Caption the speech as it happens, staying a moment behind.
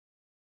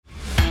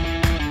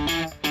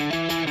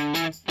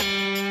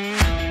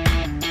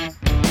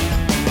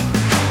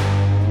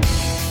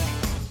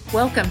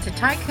Welcome to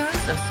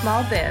Tycoons of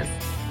Small Biz,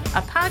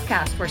 a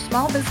podcast where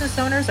small business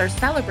owners are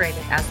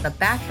celebrated as the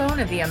backbone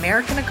of the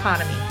American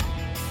economy.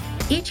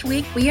 Each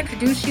week, we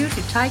introduce you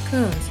to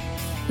tycoons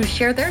who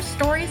share their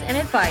stories and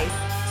advice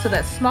so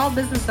that small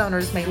business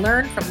owners may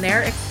learn from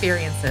their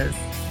experiences.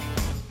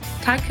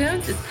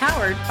 Tycoons is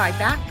powered by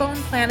Backbone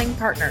Planning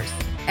Partners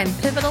and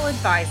Pivotal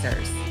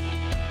Advisors.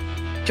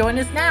 Join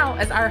us now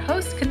as our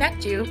hosts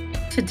connect you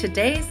to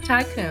today's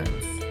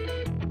tycoons.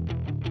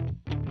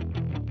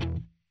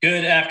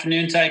 Good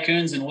afternoon,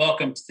 Tycoons, and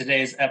welcome to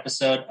today's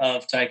episode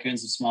of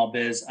Tycoons of Small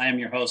Biz. I am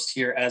your host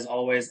here, as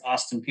always,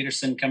 Austin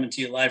Peterson, coming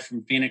to you live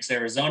from Phoenix,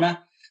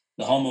 Arizona,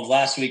 the home of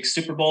last week's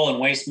Super Bowl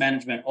and Waste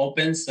Management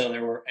Open. So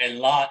there were a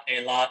lot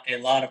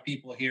of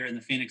people here in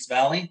the Phoenix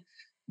Valley.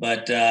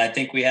 But I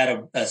think we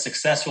had a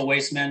successful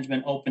Waste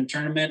Management Open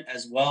tournament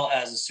as well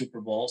as a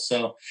Super Bowl.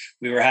 So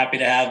we were happy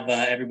to have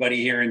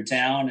everybody here in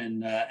town,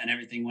 and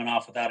everything went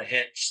off without a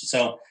hitch.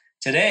 So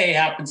today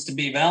happens to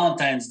be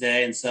Valentine's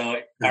Day, and so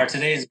our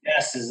today's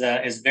guest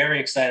is very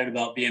excited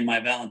about being my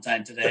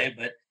Valentine today.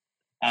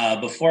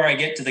 But before I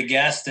get to the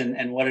guest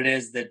and what it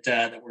is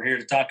that we're here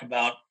to talk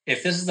about,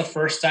 if this is the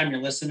first time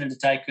you're listening to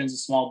Tycoons of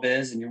Small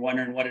Biz and you're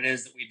wondering what it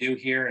is that we do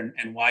here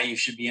and why you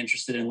should be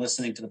interested in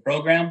listening to the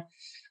program,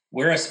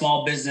 we're a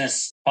small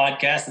business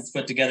podcast that's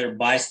put together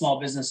by small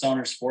business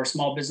owners for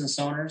small business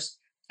owners.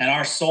 And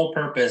our sole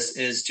purpose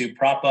is to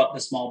prop up the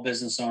small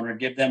business owner,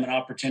 give them an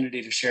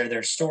opportunity to share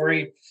their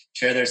story,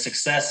 share their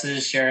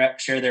successes, share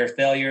their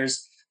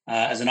failures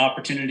as an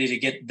opportunity to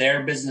get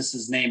their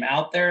business's name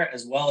out there,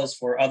 as well as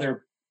for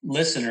other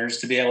listeners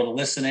to be able to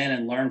listen in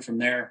and learn from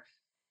their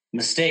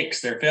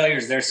mistakes, their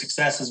failures, their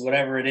successes,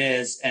 whatever it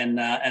is. And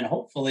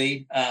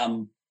hopefully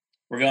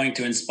we're going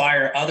to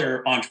inspire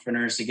other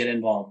entrepreneurs to get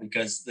involved,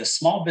 because the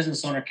small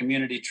business owner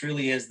community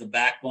truly is the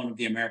backbone of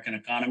the American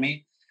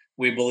economy.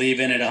 We believe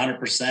in it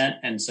 100%.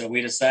 And so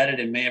we decided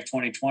in May of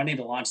 2020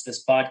 to launch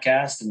this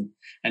podcast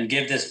and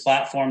give this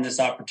platform, this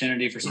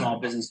opportunity for small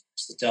businesses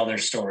to tell their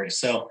stories.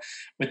 So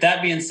with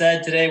that being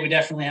said, today we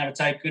definitely have a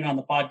tycoon on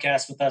the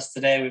podcast with us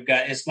today. We've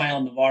got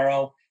Ismael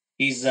Navarro.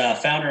 He's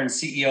founder and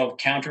CEO of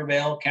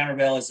Countervail.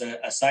 Countervail is a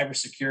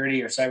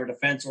cybersecurity or cyber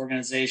defense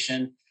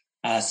organization,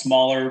 a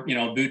smaller,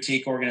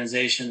 boutique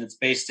organization that's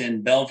based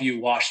in Bellevue,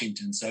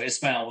 Washington. So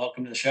Ismael,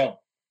 welcome to the show.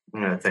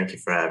 Thank you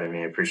for having me.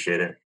 I appreciate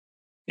it.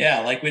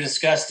 Yeah, like we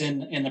discussed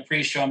in the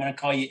pre-show, I'm going to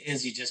call you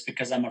Izzy just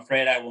because I'm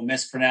afraid I will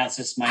mispronounce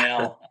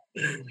Ismael.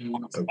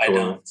 If I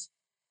don't.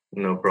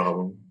 No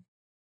problem.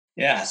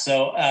 Yeah.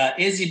 So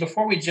Izzy,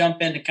 before we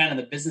jump into kind of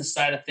the business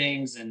side of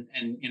things and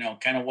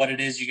kind of what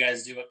it is you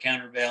guys do at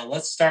Countervail,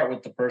 let's start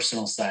with the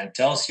personal side.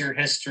 Tell us your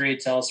history.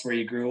 Tell us where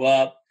you grew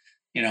up,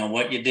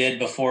 what you did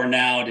before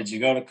now. Did you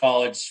go to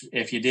college?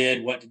 If you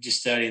did, what did you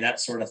study?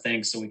 That sort of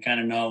thing. So we kind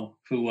of know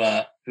who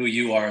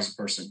you are as a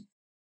person.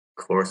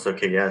 Of course.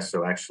 Okay. Yeah.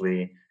 So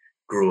actually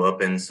grew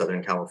up in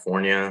Southern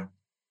California,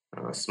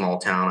 a small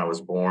town. I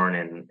was born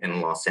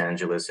in Los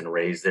Angeles and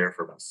raised there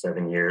for about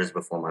 7 years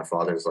before my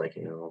father's like,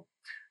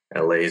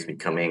 LA is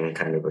becoming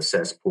kind of a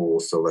cesspool.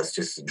 So let's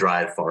just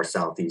drive far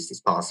southeast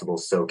as possible,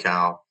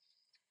 SoCal.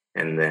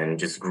 And then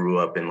just grew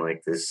up in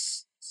like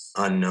this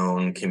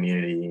unknown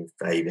community.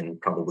 If I even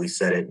probably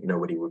said it,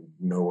 nobody would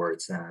know where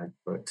it's at.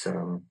 But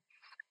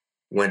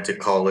went to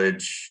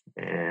college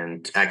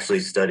and actually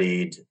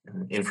studied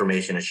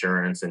information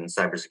assurance and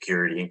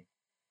cybersecurity.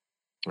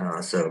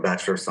 So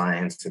Bachelor of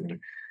Science and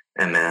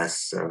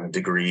MS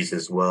degrees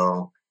as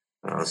well.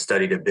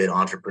 Studied a bit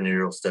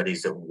entrepreneurial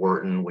studies at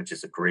Wharton, which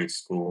is a great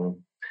school.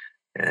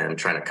 And I'm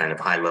trying to kind of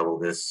high level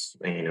this,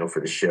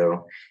 for the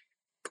show.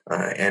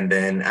 And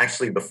then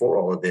actually before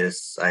all of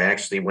this, I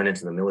actually went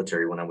into the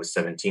military when I was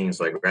 17.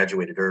 So I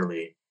graduated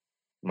early.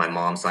 My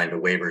mom signed a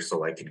waiver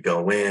so I could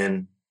go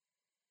in,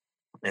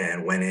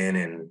 and went in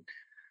and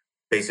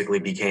basically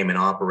became an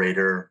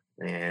operator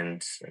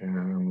and,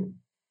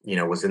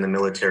 was in the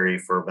military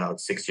for about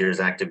 6 years,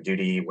 active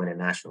duty, went in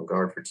National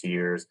Guard for 2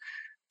 years,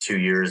 2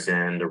 years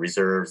in the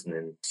reserves, and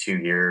then 2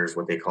 years,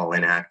 what they call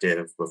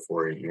inactive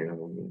before,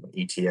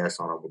 ETS,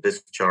 honorable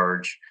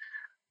discharge.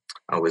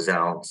 I was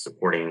out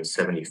supporting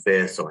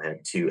 75th, so I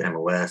had 2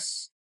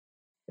 MOS.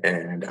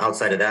 And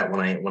outside of that,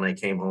 when I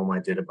came home, I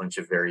did a bunch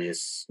of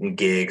various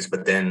gigs,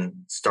 but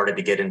then started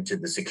to get into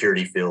the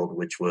security field,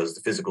 which was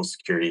the physical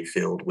security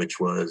field, which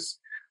was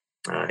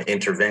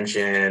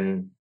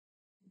intervention,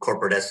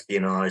 corporate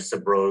espionage,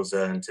 sub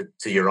rosa. And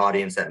to your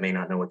audience that may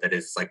not know what that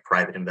is, it's like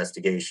private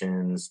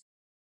investigations.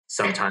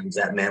 Sometimes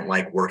that meant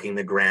like working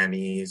the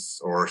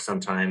Grammys, or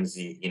sometimes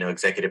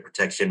executive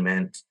protection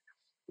meant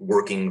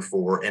working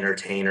for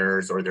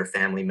entertainers or their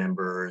family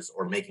members,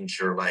 or making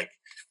sure, like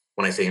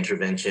when I say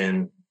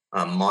intervention,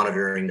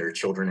 monitoring their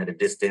children at a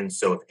distance.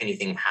 So if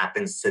anything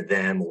happens to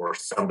them or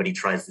somebody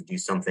tries to do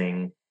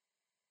something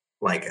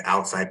like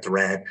outside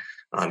threat,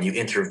 you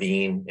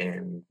intervene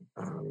in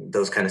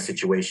those kind of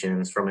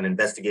situations. From an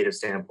investigative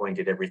standpoint,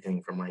 did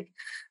everything from like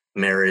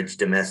marriage,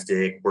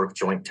 domestic, work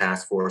joint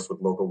task force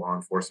with local law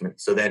enforcement.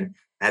 So then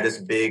I had this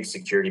big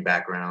security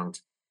background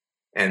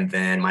And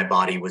then my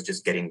body was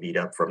just getting beat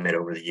up from it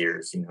over the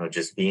years,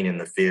 just being in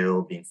the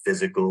field, being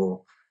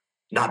physical,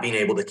 not being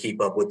able to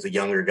keep up with the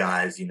younger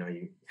guys.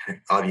 You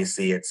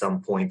obviously at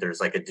some point there's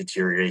like a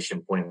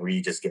deterioration point where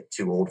you just get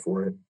too old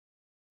for it.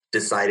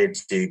 Decided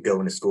to go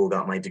into school,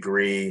 got my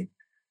degree,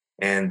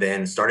 and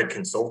then started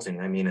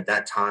consulting. I mean, at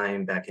that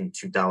time, back in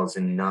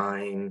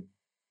 2009,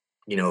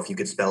 if you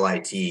could spell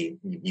IT,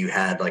 you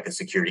had like a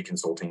security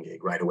consulting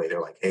gig right away.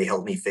 They're like, hey,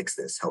 help me fix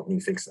this, help me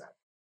fix that.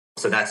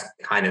 So that's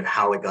kind of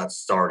how it got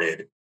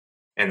started.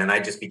 And then I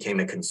just became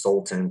a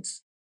consultant.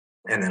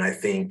 And then I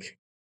think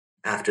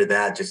after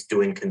that, just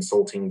doing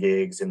consulting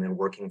gigs and then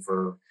working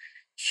for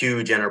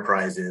huge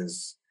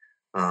enterprises,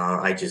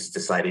 I just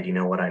decided, you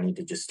know what, I need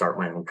to just start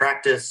my own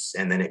practice.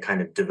 And then it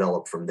kind of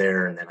developed from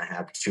there. And then I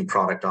have 2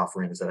 product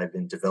offerings that I've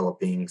been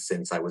developing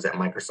since I was at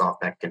Microsoft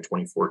back in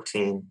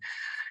 2014.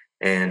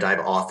 And I've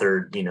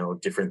authored,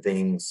 different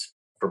things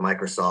for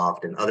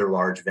Microsoft and other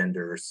large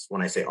vendors.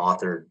 When I say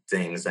authored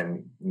things,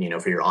 I'm,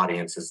 for your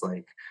audience is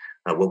like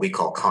what we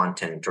call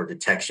content or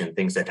detection,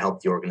 things that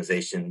help the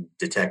organization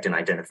detect and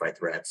identify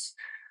threats.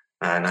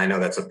 And I know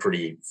that's a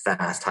pretty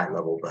fast, high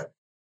level, but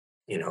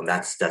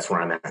that's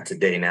where I'm at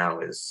today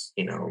now is,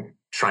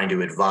 trying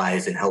to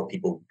advise and help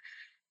people,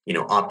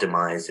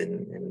 optimize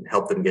and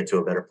help them get to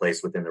a better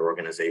place within their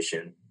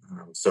organization.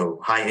 So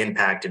high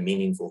impact and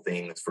meaningful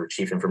things for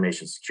chief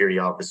information security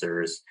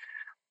officers,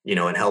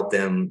 and help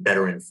them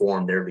better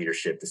inform their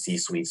leadership, the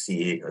C-suite,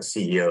 CEO,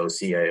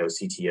 CIO,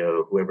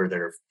 CTO,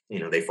 whoever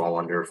they fall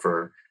under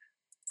for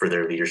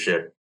their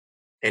leadership.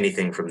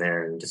 Anything from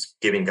there, and just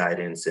giving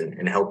guidance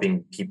and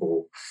helping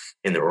people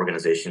in their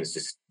organizations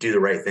just do the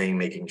right thing,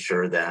 making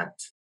sure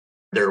that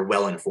they're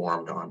well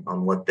informed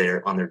on what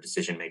on their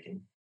decision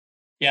making.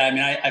 Yeah, I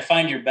mean, I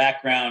find your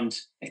background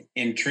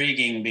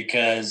intriguing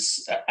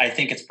because I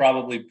think it's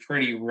probably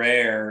pretty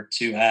rare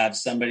to have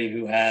somebody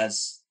who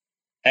has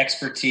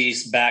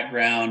expertise,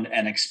 background,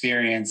 and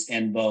experience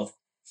in both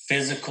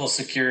physical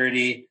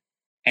security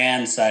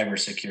and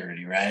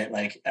cybersecurity, right?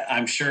 Like,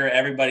 I'm sure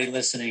everybody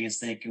listening is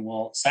thinking,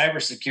 well,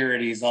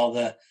 cybersecurity is all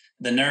the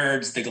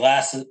nerds, the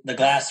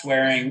glass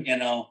wearing,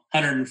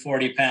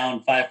 140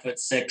 pound,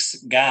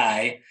 5'6"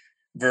 guy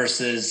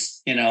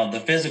versus,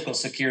 the physical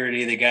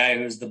security, the guy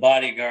who's the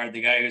bodyguard,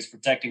 the guy who's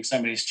protecting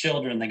somebody's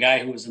children, the guy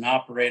who was an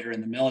operator in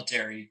the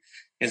military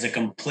is a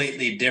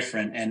completely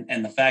different.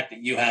 And the fact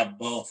that you have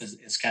both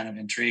is kind of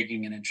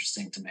intriguing and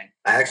interesting to me.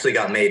 I actually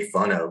got made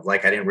fun of.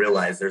 Like, I didn't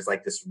realize there's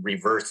like this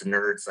reverse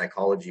nerd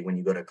psychology when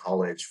you go to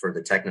college for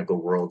the technical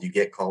world. You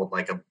get called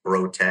like a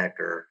bro tech,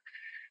 or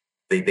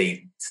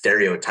they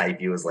stereotype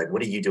you as like,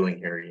 what are you doing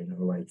here?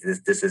 Like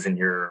this isn't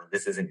your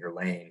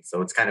lane.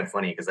 So it's kind of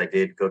funny because I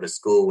did go to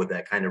school with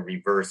that kind of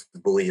reverse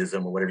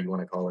bullyism or whatever you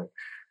want to call it.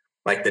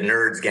 Like the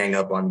nerds gang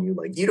up on you,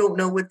 like, you don't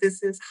know what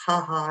this is,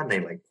 haha, and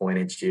they like point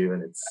at you,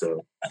 and it's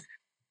so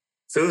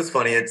it was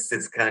funny.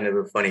 It's kind of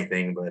a funny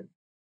thing, but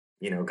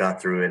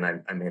got through it,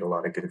 and I made a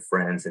lot of good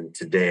friends, and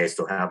today I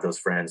still have those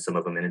friends. Some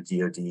of them in a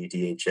DoD,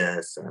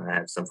 DHS, and I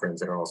have some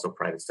friends that are also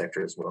private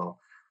sector as well,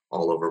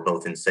 all over,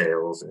 both in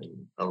sales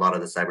and a lot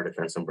of the cyber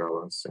defense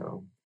umbrellas.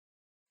 So,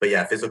 but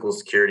yeah, physical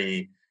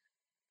security.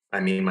 I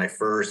mean, my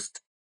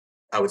first,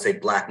 I would say,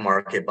 black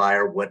market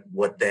buyer,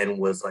 what then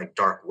was like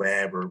dark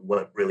web, or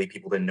what really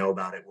people didn't know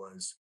about it,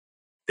 was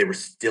they were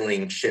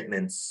stealing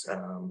shipments.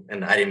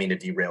 And I didn't mean to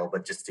derail,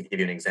 but just to give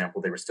you an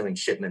example, they were stealing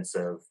shipments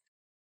of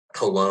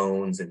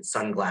colognes and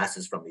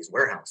sunglasses from these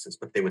warehouses,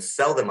 but they would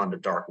sell them on the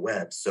dark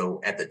web. So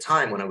at the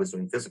time when I was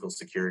doing physical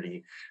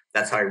security,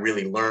 that's how I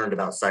really learned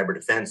about cyber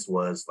defense,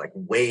 was like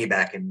way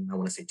back in, I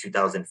want to say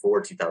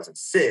 2004,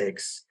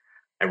 2006.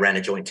 I ran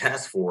a joint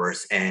task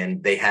force,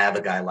 and they have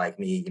a guy like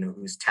me,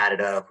 who's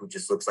tatted up, who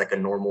just looks like a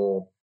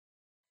normal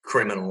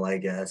criminal, I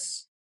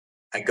guess.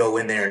 I go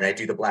in there and I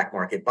do the black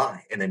market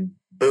buy, and then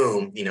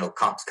boom,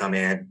 cops come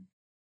in,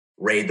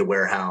 raid the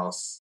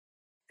warehouse,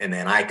 and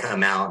then I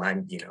come out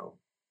and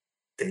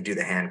they do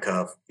the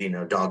handcuff,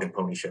 dog and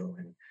pony show,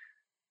 and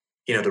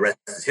the rest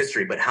is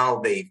history. But how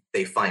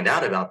they find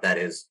out about that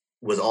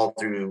was all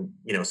through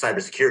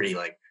cybersecurity,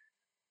 like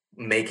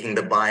making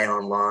the buy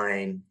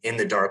online in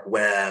the dark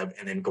web,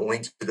 and then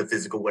going to the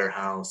physical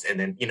warehouse, and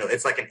then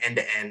it's like an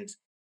end-to-end,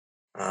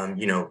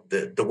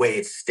 the way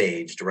it's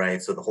staged,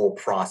 right? So the whole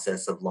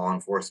process of law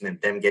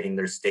enforcement, them getting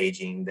their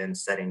staging, then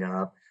setting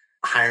up,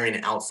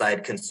 hiring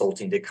outside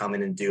consulting to come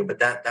in and do. But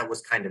that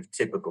was kind of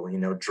typical,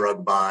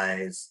 drug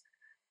buys,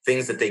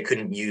 things that they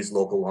couldn't use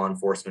local law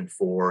enforcement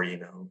for.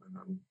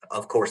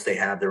 Of course, they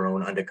have their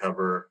own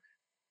undercover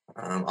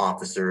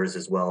officers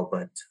as well,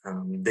 but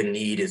the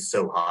need is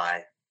so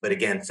high. But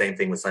again, same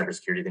thing with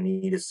cybersecurity. The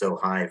need is so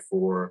high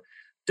for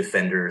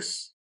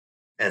defenders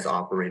as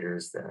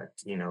operators that,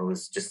 it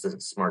was just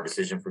a smart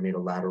decision for me to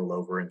lateral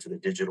over into the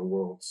digital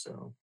world.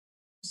 So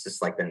it's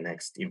just like the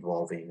next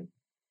evolving.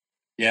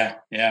 Yeah,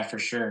 for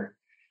sure.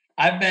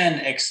 I've been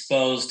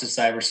exposed to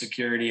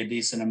cybersecurity a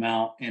decent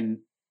amount in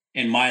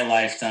my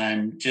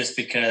lifetime, just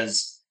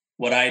because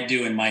what I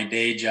do in my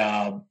day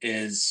job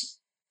is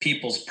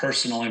people's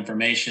personal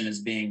information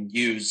is being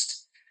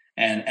used.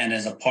 and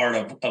as a part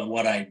of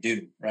what I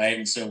do, right?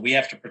 And so we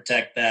have to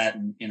protect that,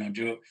 and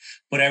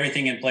put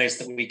everything in place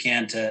that we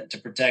can to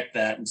protect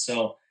that. And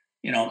so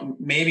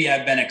maybe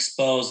I've been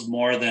exposed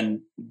more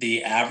than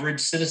the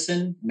average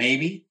citizen.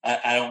 Maybe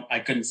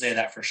I couldn't say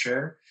that for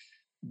sure,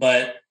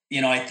 but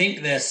I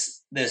think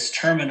this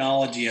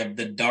terminology of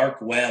the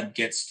dark web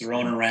gets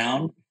thrown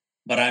around,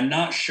 but I'm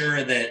not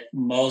sure that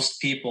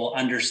most people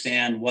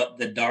understand what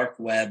the dark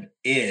web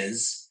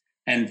is.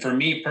 And for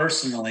me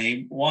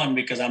personally, one,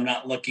 because I'm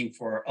not looking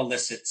for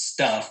illicit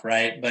stuff,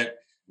 right? But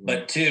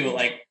two,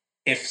 like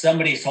if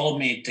somebody told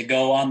me to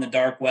go on the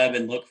dark web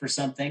and look for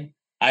something,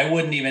 I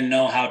wouldn't even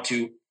know how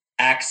to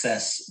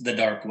access the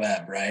dark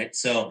web, right?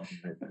 So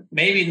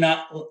maybe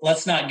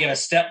let's not give a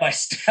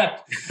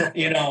step-by-step,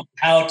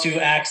 how to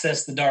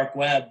access the dark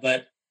web,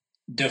 but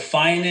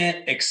define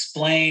it,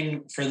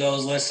 explain for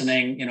those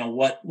listening,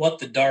 what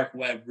the dark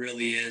web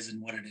really is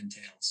and what it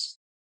entails.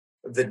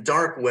 The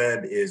dark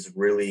web is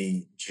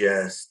really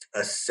just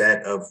a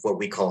set of what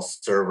we call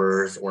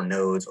servers or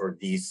nodes or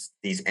these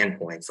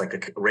endpoints, like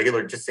a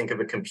regular, just think of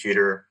a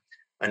computer,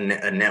 a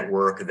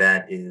network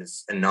that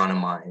is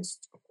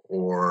anonymized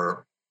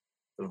or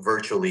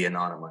virtually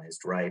anonymized,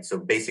 right? So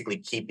basically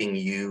keeping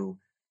you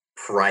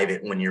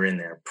private when you're in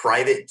there,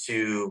 private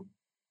to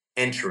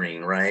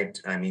entering, right?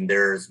 I mean,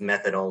 there's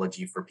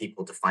methodology for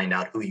people to find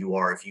out who you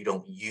are if you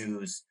don't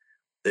use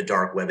the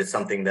dark web. It's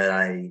something that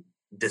I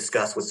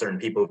discuss with certain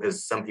people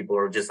because some people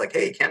are just like,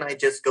 hey, can I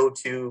just go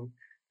to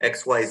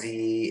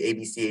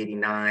XYZ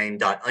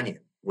ABC89.onion,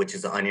 which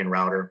is an onion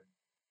router.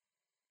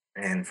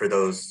 And for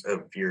those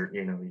of your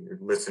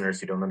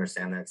listeners who don't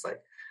understand that, it's like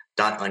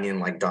 .onion,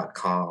 like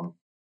 .com,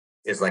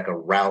 is like a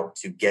route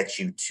to get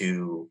you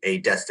to a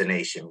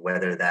destination,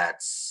 whether it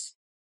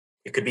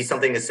could be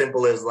something as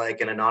simple as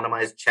like an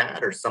anonymized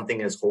chat or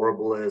something as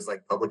horrible as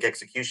like public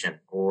execution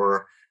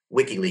or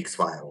WikiLeaks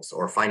files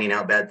or finding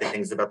out bad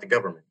things about the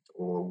government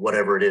or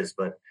whatever it is.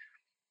 But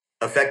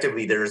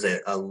effectively, there's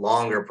a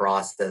longer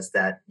process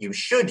that you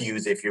should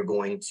use if you're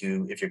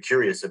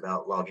curious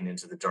about logging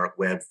into the dark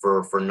web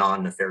for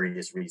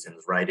non-nefarious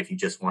reasons, right? If you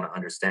just want to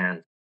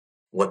understand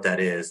what that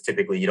is.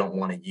 Typically, you don't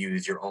want to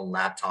use your own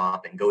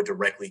laptop and go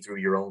directly through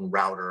your own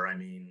router. I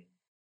mean,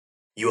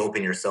 you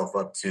open yourself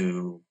up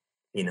to,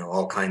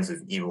 all kinds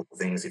of evil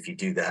things if you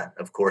do that,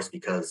 of course,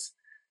 because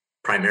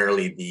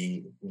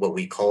primarily what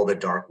we call the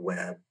dark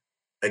web,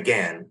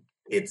 again,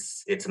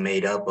 it's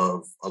made up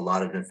of a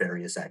lot of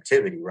nefarious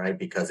activity, right?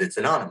 Because it's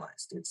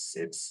anonymized.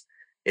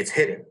 It's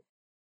hidden.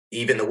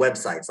 Even the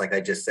websites, like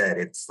I just said,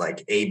 it's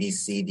like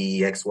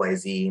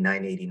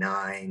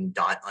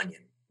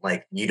abcdxyz989.onion.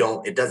 Like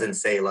it doesn't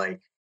say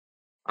like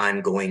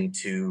I'm going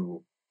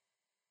to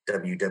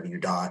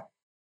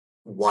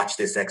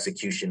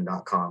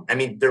www.watchthisexecution.com. I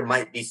mean, there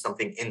might be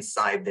something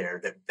inside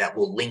there that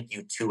will link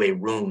you to a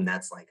room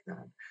that's like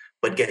that.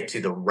 But get to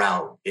the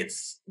route,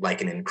 it's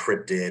like an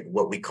encrypted,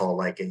 what we call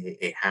like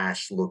a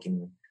hash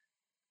looking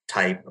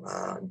type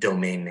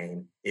domain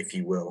name, if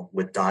you will,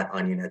 with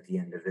 .onion at the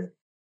end of it.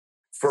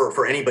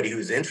 For anybody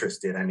who's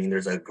interested, I mean,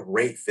 there's a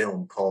great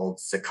film called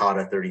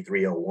Cicada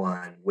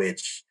 3301,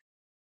 which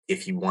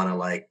if you want to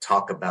like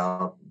talk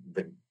about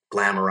the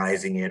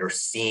glamorizing it or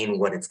seeing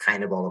what it's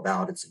kind of all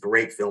about, it's a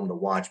great film to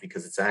watch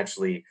because it's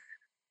actually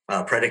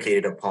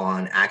predicated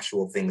upon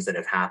actual things that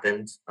have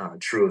happened,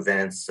 true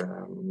events.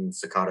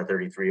 Cicada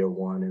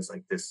 3301 is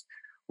like this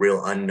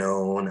real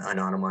unknown,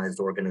 anonymized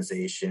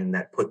organization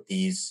that put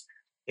these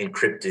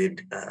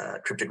encrypted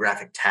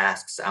cryptographic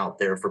tasks out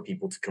there for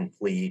people to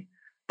complete.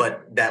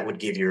 But that would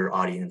give your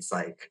audience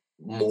like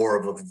more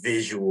of a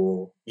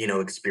visual,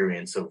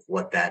 experience of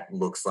what that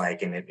looks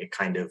like. And it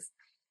kind of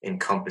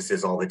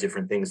encompasses all the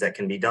different things that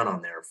can be done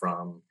on there,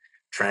 from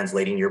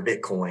translating your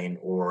Bitcoin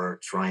or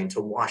trying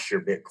to wash your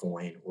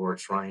Bitcoin or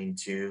trying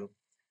to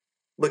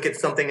look at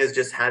something as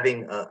just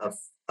having a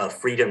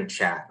freedom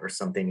chat or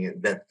something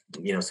that,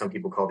 some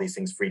people call these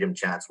things freedom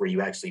chats, where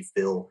you actually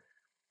feel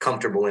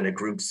comfortable in a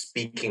group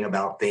speaking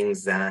about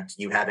things that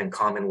you have in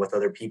common with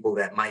other people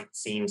that might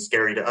seem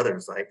scary to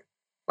others, like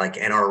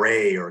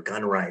NRA or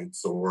gun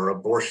rights or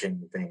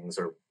abortion things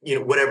or,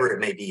 whatever it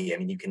may be. I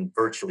mean, you can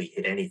virtually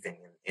hit anything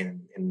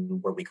in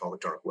what we call the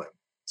dark web.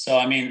 So,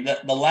 I mean,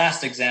 the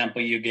last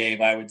example you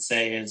gave, I would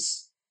say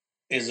is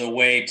a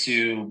way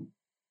to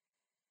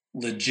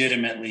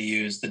legitimately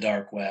use the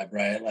dark web,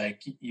 right?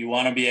 Like you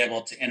want to be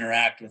able to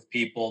interact with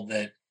people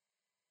that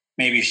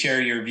maybe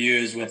share your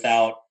views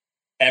without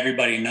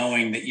everybody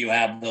knowing that you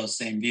have those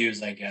same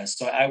views, I guess.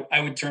 So I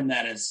would term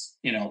that as,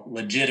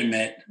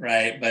 legitimate,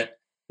 right? But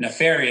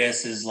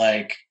nefarious is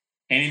like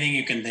anything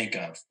you can think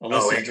of,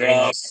 illicit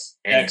drugs,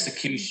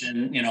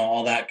 execution,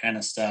 all that kind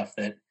of stuff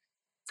that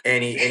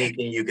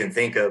anything you can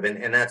think of.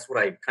 And that's what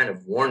I kind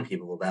of warn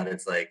people about.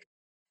 It's like,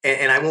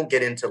 and I won't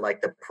get into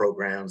like the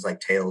programs like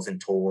Tails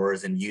and Tor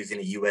and using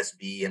a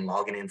USB and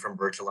logging in from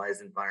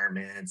virtualized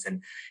environments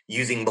and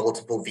using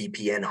multiple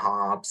VPN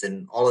hops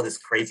and all of this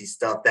crazy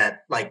stuff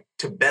that like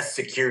to best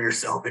secure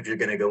yourself if you're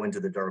going to go into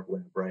the dark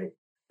web, right?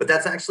 But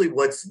that's actually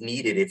what's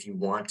needed if you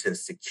want to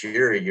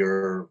secure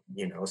your,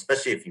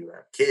 especially if you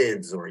have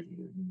kids or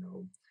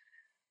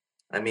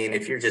I mean,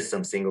 if you're just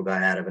some single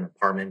guy out of an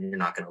apartment, you're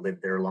not going to live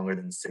there longer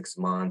than 6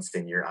 months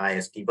and your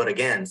ISP. But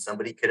again,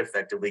 somebody could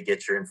effectively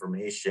get your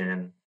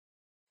information.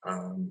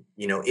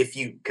 If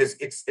you, because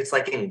it's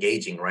like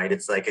engaging, right?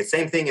 It's like the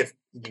same thing if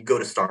you go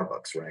to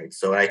Starbucks, right?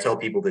 So I tell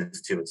people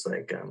this too. It's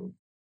like,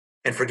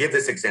 and forgive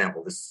this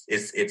example. This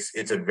is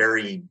it's a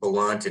very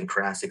blunt and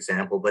crass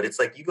example, but it's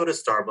like you go to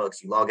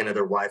Starbucks, you log into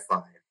their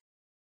Wi-Fi.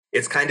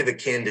 It's kind of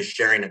akin to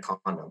sharing a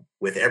condom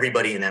with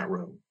everybody in that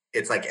room.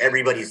 It's like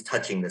everybody's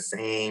touching the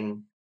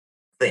same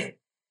thing,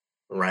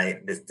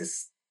 right?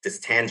 This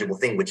tangible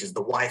thing, which is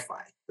the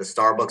Wi-Fi, the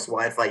Starbucks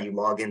Wi-Fi. You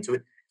log into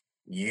it,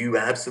 you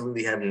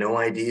absolutely have no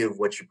idea of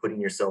what you're putting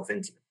yourself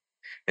into.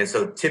 And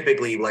so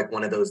typically, like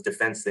one of those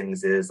defense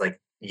things is like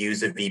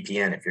use a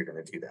VPN if you're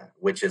going to do that,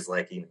 which is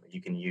like,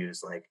 you can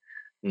use like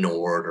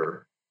Nord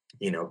or,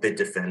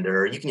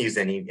 Bitdefender. You can use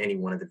any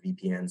one of the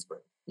VPNs,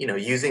 but,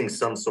 using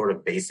some sort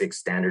of basic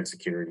standard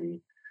security.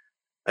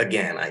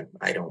 Again,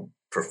 I don't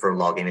prefer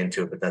logging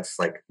into it, but that's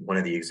like one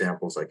of the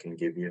examples I can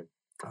give you.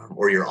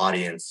 Or your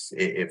audience,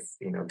 if,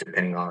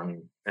 depending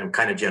on, I'm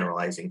kind of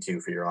generalizing too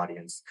for your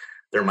audience.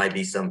 There might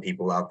be some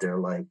people out there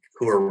like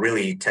who are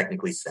really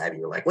technically savvy.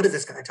 You're like, what is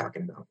this guy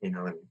talking about?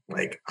 And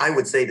like, I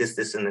would say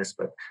this, and this,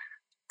 but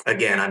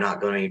again, I'm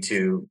not going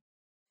to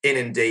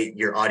inundate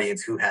your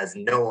audience who has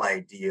no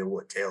idea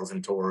what Tails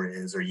and Tor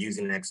is, or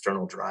using an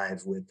external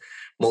drive with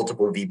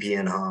multiple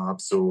VPN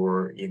hops,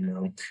 or,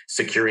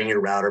 securing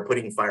your router,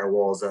 putting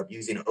firewalls up,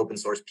 using open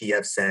source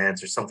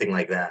pfSense or something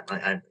like that.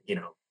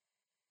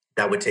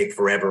 That would take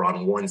forever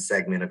on one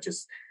segment of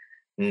just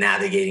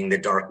navigating the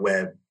dark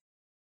web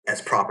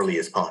as properly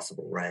as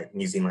possible, right?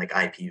 Using like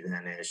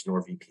IPVanish,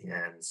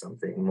 NordVPN,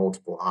 something,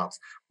 multiple hops,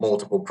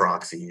 multiple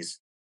proxies.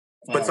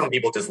 But some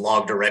people just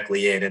log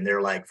directly in and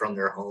they're like from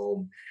their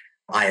home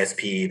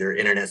ISP, their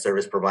internet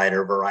service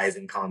provider,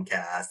 Verizon,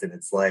 Comcast, and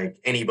it's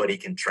like anybody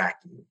can track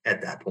you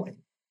at that point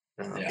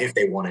if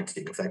they wanted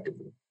to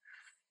effectively.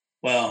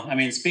 Well, I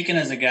mean, speaking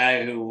as a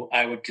guy who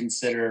I would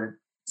consider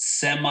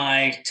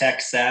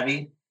semi-tech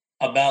savvy,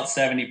 about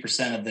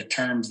 70% of the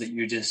terms that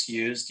you just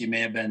used, you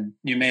may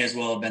as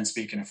well have been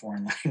speaking a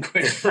foreign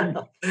language.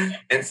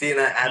 And seeing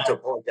that, I have to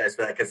apologize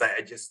for that, because I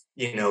just,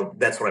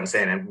 that's what I'm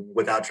saying. And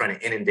without trying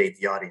to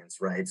inundate the audience,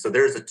 right? So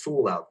there's a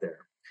tool out there,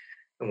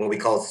 and what we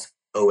call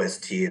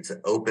OST. It's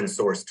an open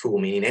source tool,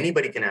 meaning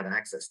anybody can have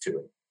access to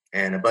it.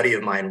 And a buddy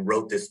of mine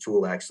wrote this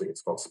tool, actually.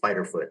 It's called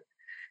Spiderfoot.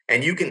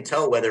 And you can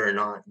tell whether or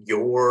not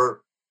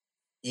your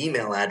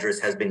email address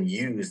has been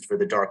used for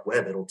the dark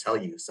web. It'll tell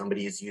you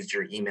somebody has used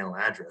your email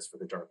address for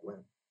the dark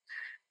web.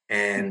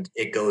 And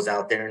it goes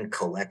out there and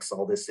collects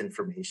all this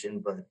information.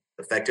 But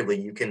effectively,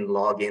 you can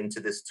log into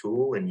this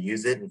tool and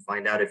use it and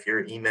find out if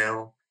your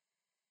email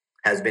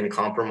has been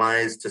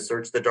compromised to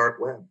search the dark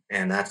web.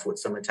 And that's what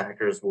some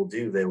attackers will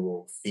do. They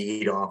will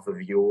feed off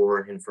of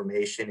your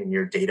information and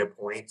your data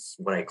points,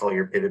 what I call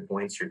your pivot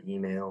points, your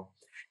email,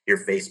 your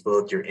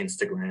Facebook, your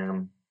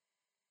Instagram,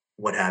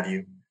 what have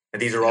you.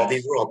 And these are all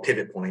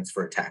pivot points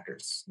for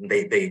attackers.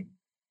 They're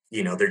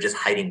just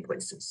hiding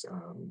places,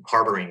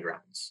 harboring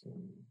grounds.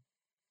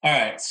 All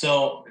right.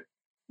 So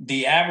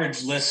the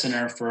average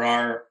listener for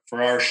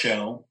our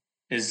show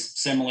is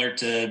similar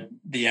to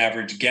the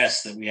average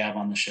guest that we have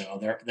on the show.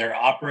 They're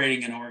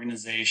operating an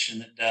organization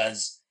that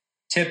does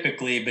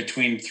typically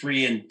between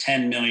 3 and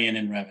 10 million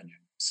in revenue.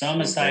 Some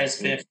as high as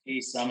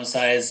 50, some as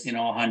high as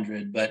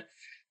 100. But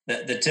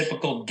the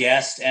typical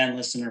guest and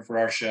listener for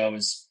our show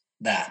is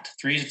that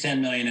 3 to 10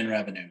 million in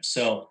revenue.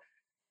 So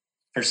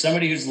for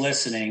somebody who's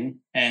listening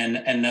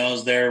and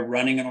knows they're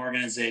running an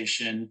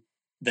organization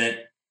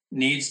that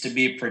needs to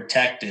be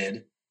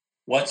protected,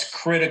 what's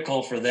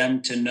critical for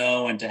them to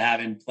know and to have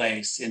in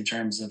place in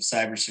terms of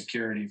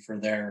cybersecurity for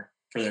their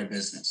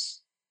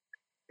business?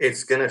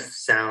 It's going to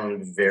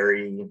sound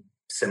very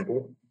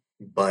simple,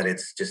 but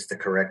it's just the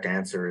correct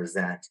answer is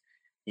that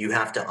you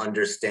have to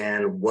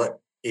understand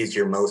what is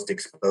your most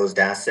exposed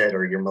asset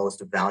or your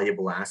most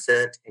valuable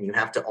asset, and you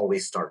have to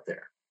always start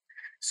there.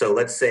 So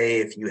let's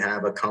say if you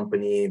have a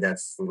company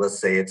let's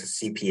say it's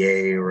a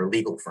CPA or a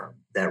legal firm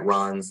that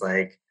runs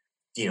 20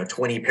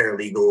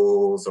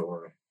 paralegals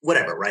or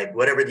whatever, right?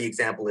 Whatever the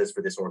example is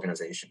for this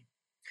organization.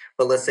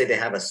 But let's say they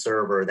have a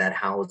server that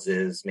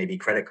houses maybe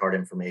credit card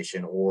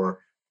information or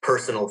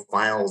personal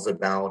files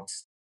about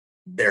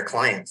their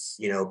clients,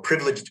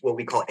 privileged, what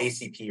we call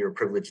ACP or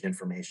privileged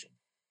information.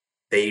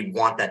 They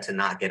want that to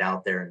not get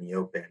out there in the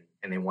open,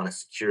 and they want to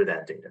secure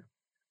that data.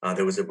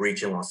 There was a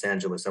breach in Los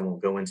Angeles. I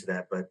won't go into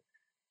that, but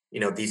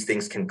these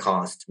things can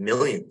cost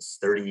millions,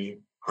 $30,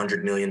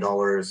 $100 million,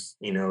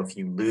 if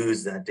you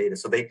lose that data.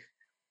 So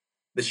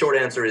the short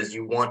answer is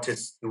you want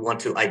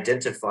to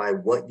identify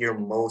what your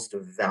most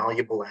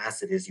valuable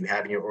asset is you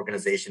have in your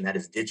organization that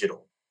is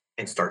digital,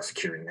 and start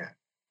securing that.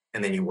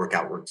 And then you work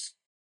outwards.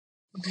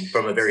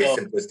 From a very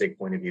simplistic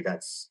point of view,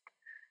 that's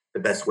the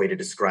best way to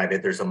describe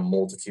it. There's a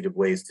multitude of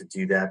ways to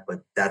do that,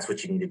 but that's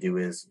what you need to do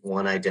is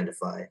 1,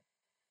 identify,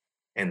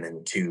 and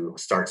then 2,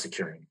 start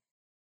securing.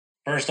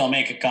 First, I'll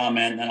make a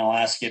comment, and then I'll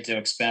ask you to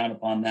expound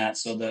upon that.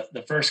 So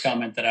the first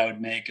comment that I would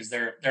make is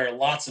there are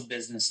lots of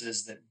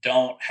businesses that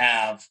don't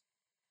have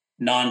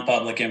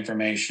non-public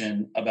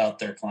information about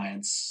their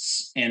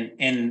clients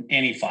in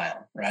any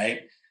file,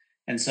 right?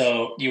 And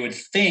so you would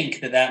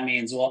think that that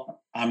means,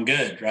 well, I'm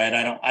good,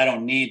 right? I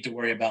don't need to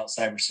worry about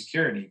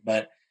cybersecurity,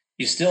 but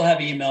you still have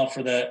email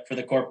for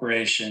the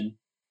corporation.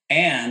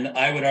 And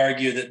I would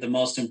argue that the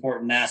most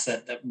important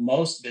asset that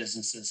most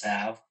businesses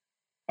have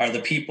are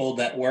the people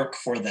that work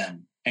for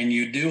them. And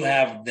you do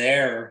have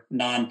their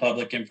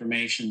non-public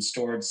information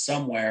stored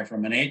somewhere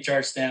from an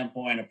HR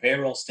standpoint, a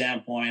payroll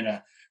standpoint,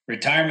 a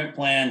retirement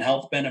plan,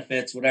 health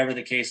benefits, whatever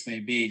the case may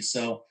be.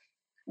 So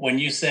when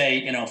you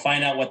say,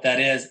 find out what that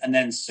is and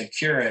then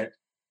secure it,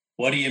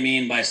 what do you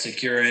mean by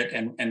secure it,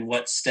 and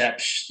what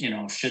steps,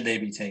 should they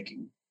be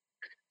taking?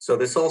 So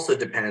this also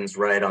depends,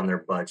 right, on their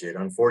budget.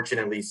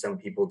 Unfortunately, some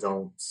people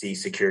don't see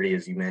security,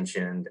 as you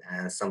mentioned,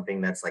 as something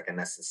that's like a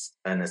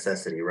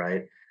necessity,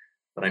 right?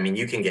 But I mean,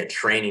 you can get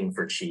training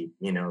for cheap,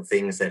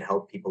 things that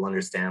help people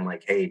understand,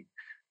 like, hey,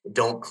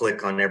 don't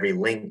click on every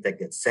link that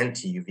gets sent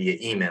to you via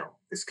email.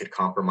 This could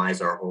compromise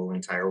our whole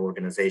entire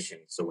organization.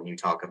 So when you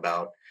talk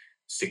about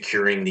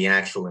securing the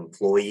actual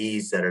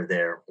employees that are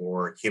there,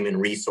 or human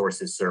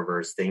resources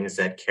servers, things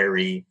that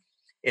carry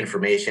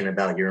information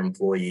about your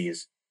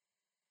employees,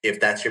 if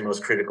that's your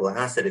most critical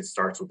asset, it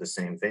starts with the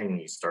same thing.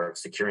 You start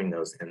securing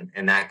those.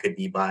 And that could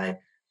be by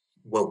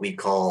what we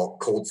call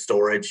cold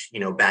storage,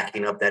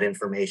 backing up that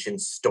information,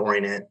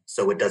 storing it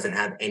so it doesn't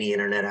have any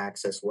internet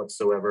access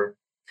whatsoever.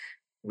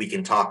 We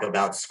can talk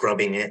about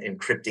scrubbing it,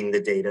 encrypting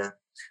the data.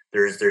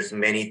 There's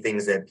many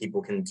things that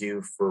people can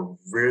do for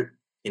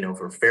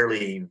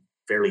fairly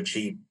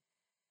cheap,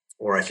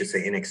 or I should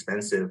say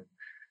inexpensive,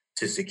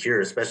 to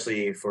secure,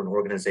 especially for an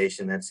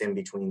organization that's in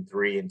between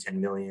 3 and 10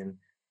 million.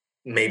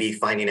 Maybe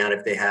finding out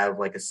if they have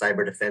like a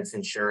cyber defense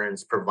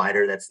insurance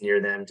provider that's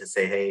near them to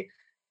say, hey,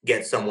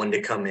 get someone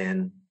to come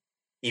in,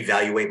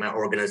 evaluate my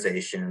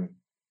organization,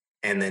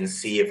 and then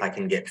see if I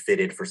can get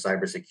fitted for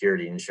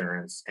cybersecurity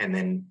insurance, and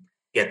then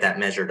get that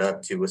measured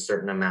up to a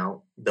certain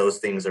amount. Those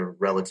things are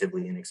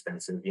relatively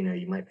inexpensive.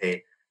 You might pay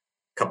a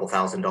couple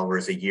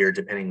 $1,000s a year,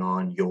 depending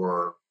on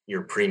your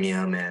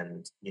premium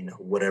and,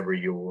 whatever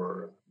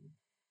your,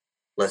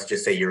 let's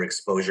just say your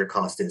exposure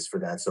cost is for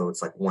that. So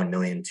it's like 1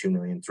 million, 2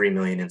 million, 3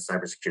 million in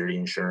cybersecurity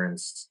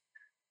insurance.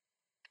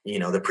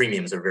 The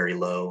premiums are very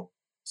low.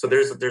 So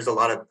there's a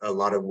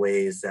lot of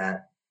ways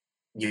that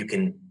you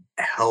can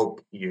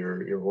help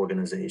your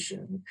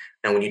organization.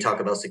 And when you talk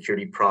about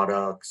security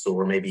products,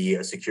 or maybe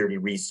a security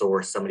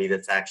resource, somebody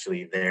that's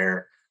actually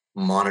there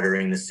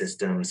monitoring the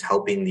systems,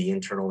 helping the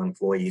internal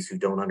employees who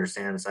don't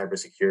understand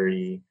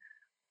cybersecurity,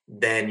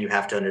 then you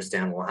have to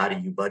understand, well, how do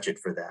you budget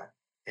for that?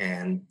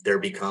 And there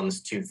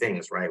becomes two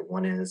things, right?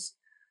 One,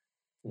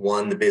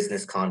 the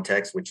business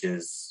context, which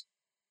is,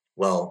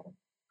 well,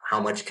 how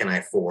much can I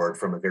afford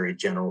from a very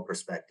general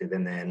perspective?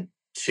 And then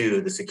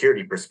two, the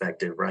security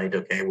perspective, right?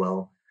 Okay,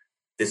 well,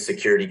 this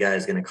security guy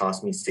is going to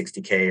cost me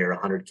 60K or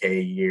 100K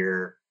a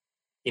year.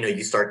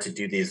 You start to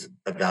do these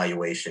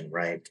evaluation,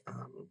 right?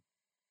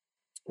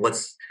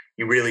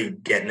 You really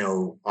get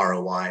no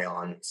ROI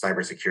on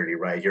cybersecurity,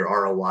 right? Your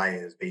ROI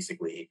is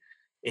basically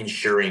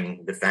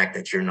ensuring the fact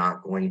that you're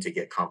not going to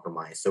get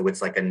compromised. So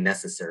it's like a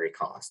necessary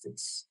cost.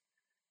 It's,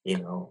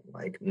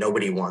 like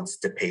nobody wants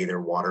to pay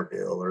their water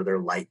bill or their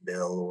light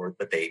bill,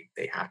 but they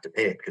have to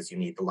pay it because you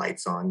need the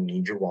lights on, you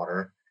need your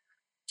water.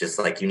 Just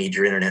like you need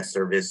your internet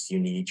service, you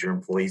need your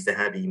employees to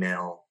have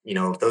email.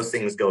 If those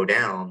things go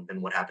down,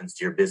 then what happens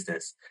to your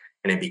business?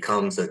 And it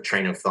becomes a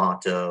train of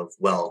thought of,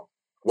 well,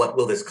 what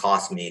will this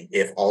cost me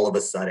if all of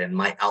a sudden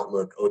my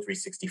Outlook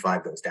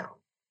O365 goes down?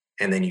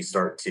 And then you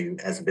start to,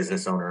 as a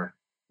business owner,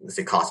 does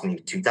it cost me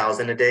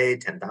 $2,000 a day,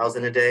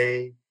 $10,000 a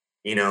day,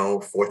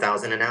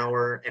 $4,000 an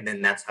hour? And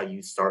then that's how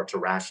you start to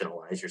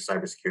rationalize your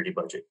cybersecurity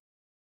budget.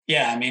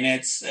 Yeah, I mean,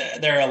 it's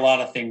there are a lot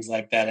of things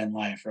like that in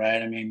life,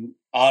 right? I mean,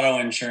 auto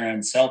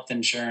insurance, health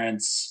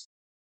insurance.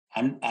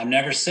 I'm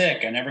never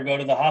sick. I never go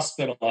to the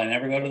hospital. I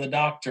never go to the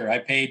doctor. I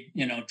paid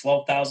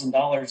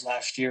 $12,000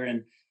 last year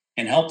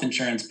in health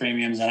insurance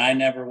premiums, and I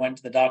never went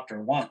to the doctor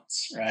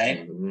once,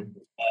 right? Mm-hmm.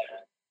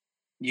 But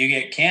you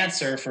get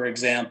cancer, for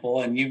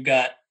example, and you've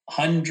got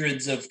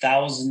hundreds of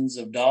thousands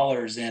of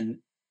dollars in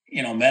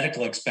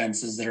medical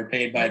expenses that are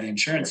paid by the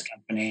insurance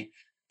company.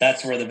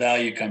 That's where the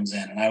value comes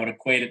in. And I would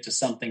equate it to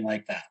something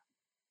like that.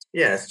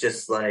 Yeah, it's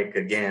just like,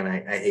 again,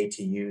 I hate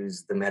to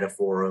use the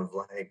metaphor of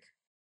like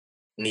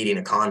needing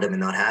a condom and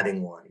not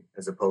having one,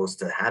 as opposed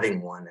to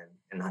having one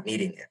and not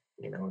needing it.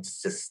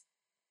 It's just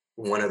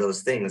one of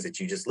those things that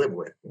you just live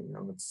with.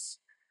 It's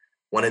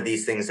one of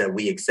these things that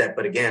we accept.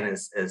 But again,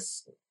 as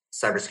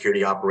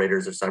cybersecurity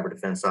operators or cyber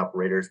defense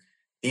operators,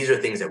 these are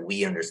things that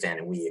we understand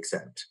and we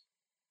accept.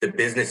 The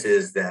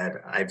businesses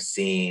that I've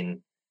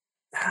seen,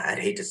 I'd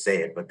hate to say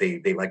it, but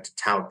they like to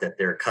tout that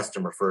they're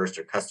customer first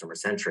or customer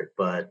centric.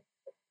 But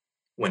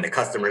when the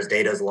customer's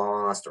data is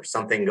lost or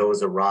something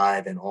goes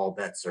awry, then all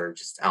bets are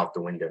just out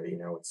the window.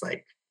 It's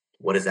like,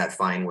 what is that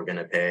fine we're going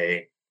to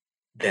pay?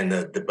 then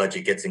the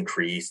budget gets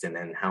increased, and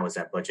then how is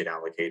that budget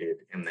allocated,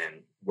 and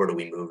then where do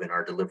we move in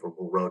our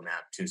deliverable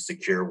roadmap to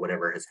secure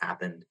whatever has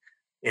happened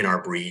in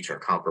our breach or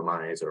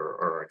compromise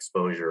or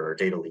exposure or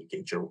data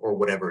leakage or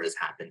whatever has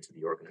happened to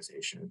the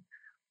organization.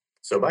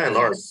 So by and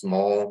large,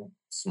 small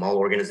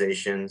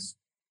organizations,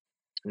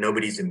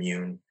 nobody's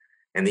immune,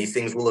 and these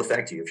things will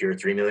affect you. If you're a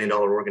 $3 million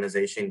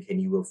organization, can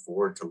you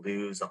afford to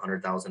lose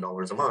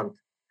 $100,000 a month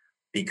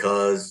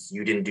because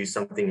you didn't do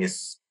something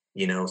as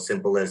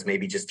simple as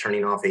maybe just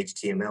turning off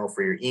HTML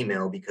for your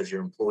email because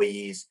your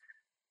employees,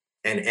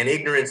 and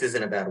ignorance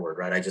isn't a bad word,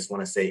 right? I just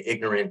want to say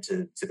ignorant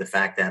to the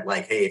fact that,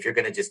 like, hey, if you're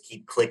going to just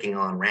keep clicking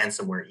on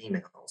ransomware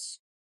emails,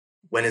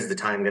 when is the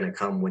time going to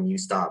come when you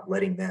stop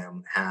letting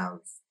them have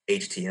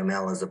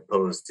HTML as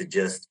opposed to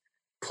just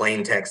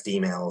plain text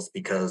emails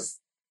because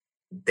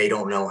they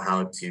don't know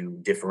how to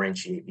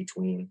differentiate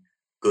between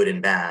good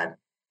and bad,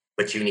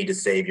 but you need to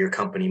save your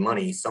company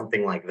money?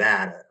 Something like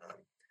that,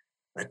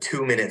 a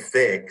 2-minute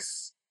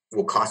fix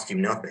will cost you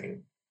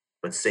nothing,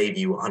 but save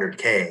you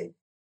 100K,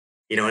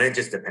 and it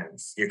just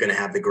depends. You're going to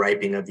have the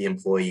griping of the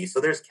employee. So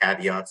there's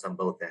caveats on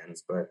both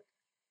ends, but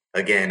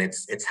again,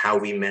 it's how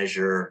we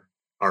measure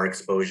our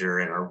exposure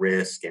and our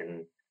risk,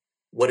 and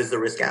what is the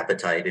risk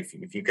appetite.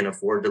 If you can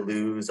afford to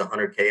lose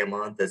 100K a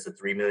month as a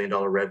 $3 million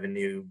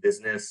revenue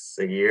business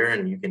a year,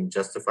 and you can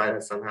justify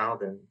that somehow,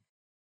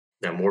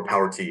 then more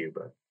power to you.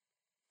 But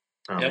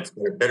it's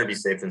better be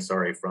safe than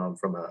sorry from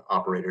an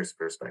operator's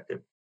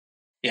perspective.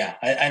 Yeah,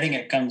 I think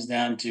it comes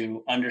down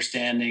to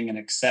understanding and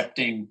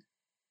accepting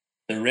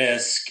the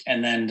risk,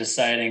 and then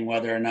deciding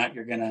whether or not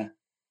you're gonna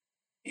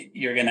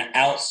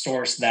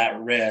outsource that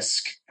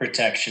risk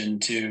protection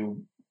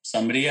to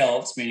somebody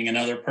else, meaning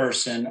another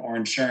person or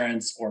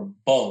insurance or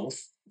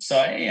both.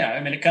 So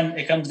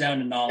it comes down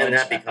to knowledge. And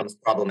that becomes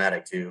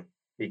problematic too,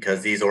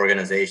 because these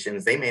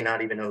organizations, they may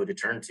not even know who to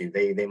turn to.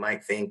 They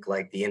might think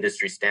like the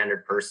industry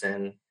standard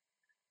person,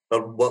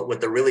 but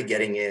what they're really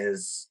getting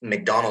is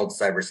McDonald's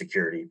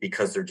cybersecurity,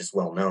 because they're just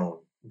well known,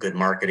 good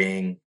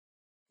marketing.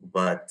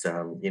 But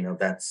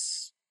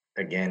that's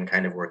again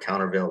kind of where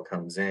Countervail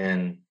comes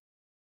in.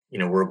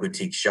 We're a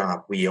boutique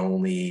shop. We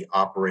only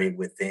operate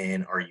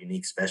within our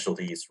unique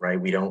specialties, right?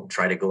 We don't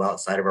try to go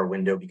outside of our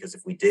window, because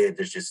if we did,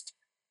 there's just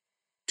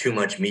too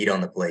much meat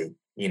on the plate.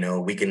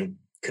 We can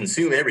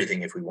consume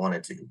everything if we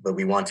wanted to, but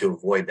we want to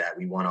avoid that.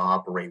 We want to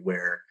operate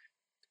where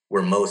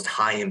we're most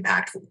high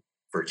impactful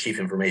for chief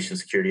information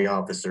security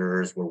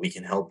officers, where we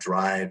can help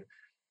drive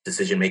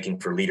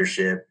decision-making for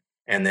leadership.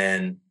 And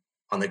then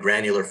on the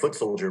granular foot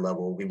soldier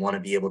level, we want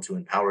to be able to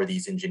empower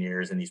these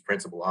engineers and these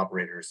principal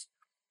operators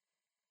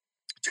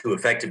to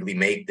effectively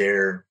make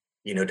their,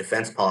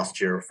 defense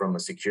posture from a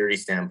security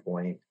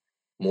standpoint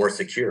more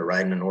secure,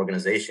 right, in an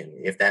organization.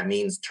 If that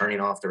means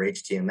turning off their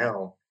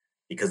HTML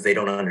because they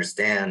don't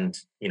understand,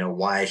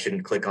 why I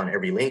shouldn't click on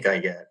every link I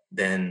get,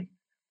 then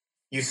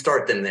you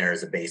start them there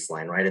as a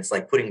baseline, right? It's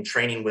like putting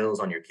training wheels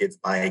on your kid's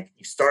bike.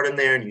 You start them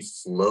there and you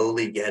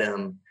slowly get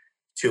them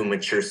to a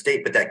mature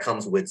state, but that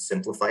comes with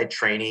simplified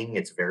training.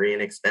 It's very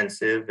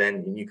inexpensive,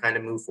 and you kind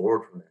of move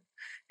forward from it.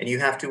 And you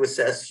have to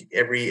assess,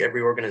 every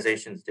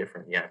organization is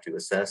different. You have to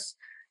assess,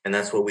 and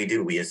that's what we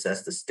do. We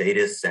assess the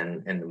status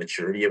and the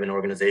maturity of an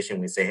organization.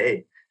 We say,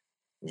 hey,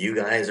 you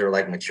guys are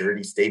like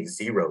maturity state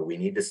 0. We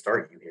need to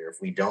start you here. If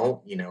we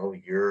don't,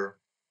 you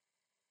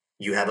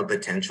have a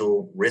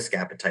potential risk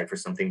appetite for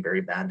something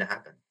very bad to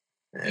happen.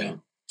 And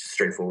just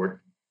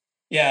straightforward.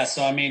 Yeah.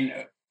 So,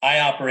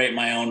 I operate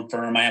my own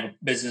firm. I have a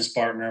business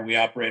partner. We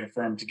operate a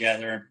firm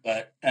together,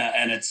 but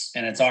and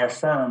it's our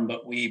firm,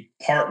 but we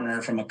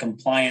partner from a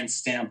compliance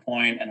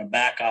standpoint and a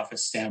back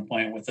office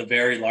standpoint with a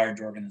very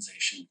large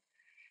organization.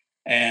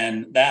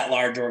 And that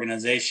large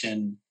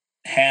organization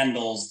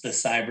handles the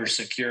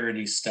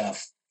cybersecurity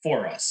stuff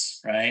for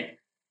us, right?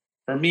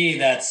 For me,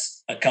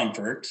 that's a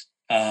comfort.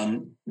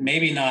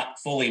 Maybe not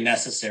fully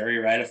necessary,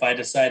 right? If I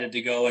decided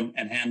to go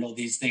and handle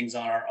these things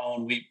on our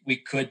own, we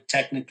could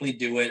technically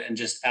do it and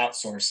just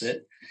outsource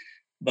it.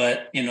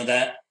 But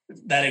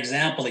that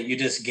example that you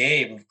just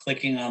gave of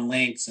clicking on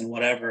links and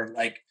whatever,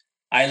 like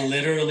I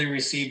literally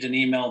received an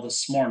email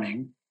this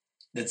morning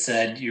that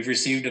said, you've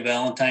received a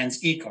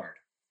Valentine's e-card,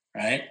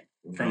 right?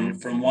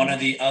 From one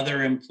of the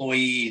other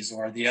employees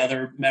or the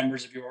other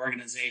members of your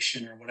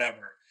organization or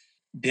whatever.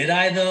 Did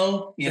I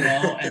though?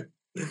 And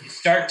you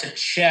start to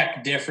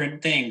check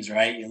different things,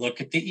 right? You look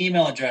at the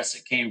email address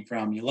it came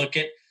from. You look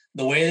at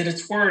the way that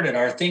it's worded.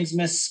 Are things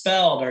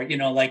misspelled? Or,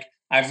 like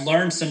I've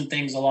learned some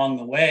things along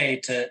the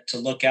way to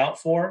look out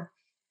for.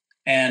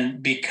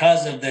 And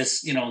because of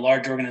this,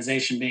 large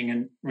organization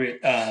being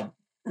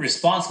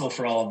responsible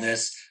for all of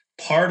this,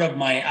 part of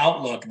my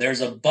outlook,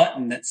 there's a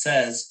button that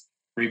says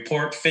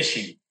report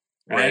phishing,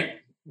 right?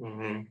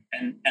 Mm-hmm.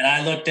 And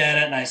I looked at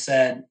it and I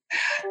said,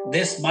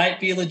 this might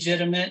be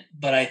legitimate,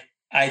 but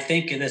I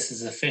think this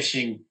is a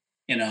phishing,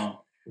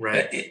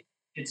 right.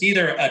 It's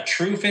either a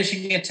true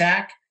phishing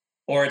attack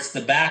or it's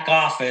the back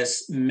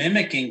office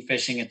mimicking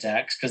phishing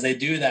attacks, because they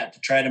do that to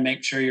try to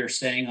make sure you're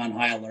staying on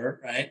high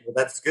alert, right? Well,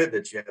 that's good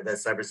that you have that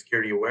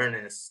cybersecurity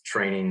awareness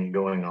training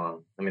going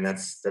on. I mean,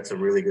 that's a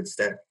really good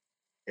step.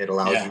 It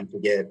allows Yeah. you to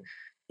get,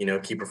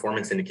 key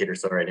performance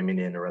indicators. Sorry, I didn't mean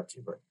to interrupt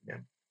you, but yeah.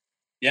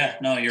 Yeah,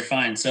 no, you're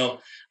fine. So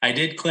I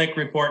did click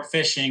report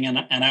phishing,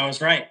 and I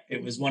was right.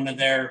 It was one of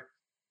their,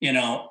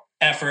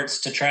 efforts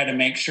to try to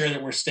make sure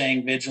that we're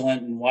staying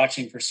vigilant and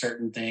watching for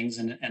certain things.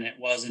 And it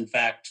was, in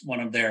fact,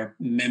 one of their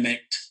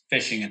mimicked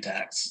phishing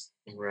attacks.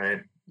 Right.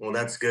 Well,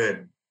 that's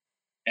good.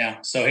 Yeah.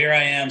 So here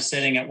I am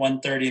sitting at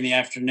 1:30 in the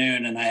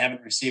afternoon, and I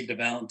haven't received a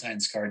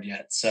Valentine's card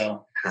yet.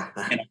 So,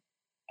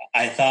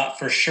 I thought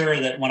for sure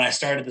that when I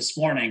started this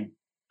morning,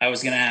 I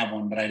was going to have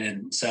one, but I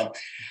didn't. So,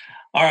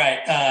 all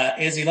right,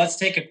 Izzy, let's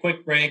take a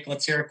quick break.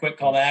 Let's hear a quick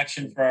call to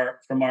action for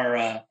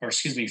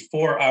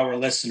our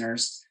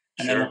listeners.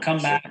 And then we'll come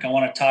back. I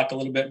want to talk a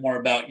little bit more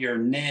about your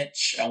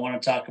niche. I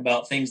want to talk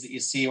about things that you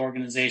see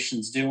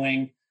organizations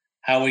doing,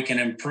 how we can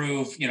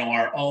improve,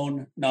 our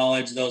own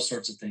knowledge, those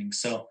sorts of things.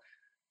 So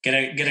get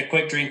a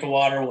quick drink of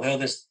water.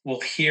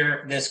 We'll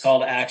hear this call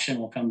to action.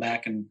 We'll come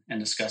back and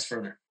discuss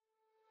further.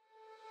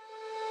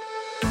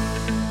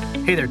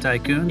 Hey there,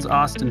 Tycoons.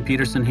 Austin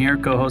Peterson here,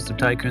 co-host of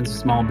Tycoons of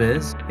Small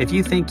Biz. If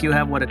you think you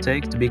have what it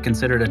takes to be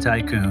considered a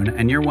tycoon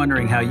and you're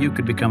wondering how you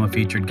could become a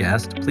featured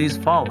guest, please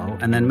follow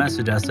and then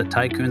message us at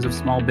Tycoons of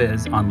Small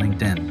Biz on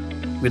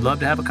LinkedIn. We'd love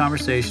to have a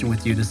conversation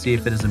with you to see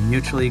if it is a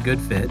mutually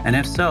good fit, and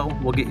if so,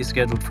 we'll get you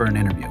scheduled for an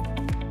interview.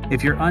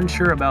 If you're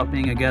unsure about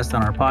being a guest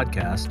on our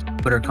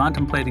podcast, but are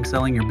contemplating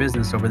selling your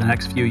business over the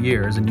next few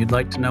years and you'd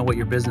like to know what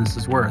your business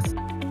is worth,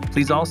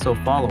 please also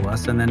follow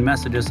us and then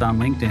message us on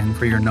LinkedIn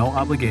for your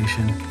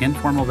no-obligation,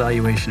 informal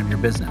valuation of your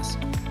business.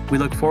 We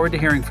look forward to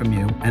hearing from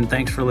you, and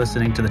thanks for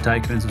listening to the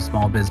Tycoons of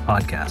Small Biz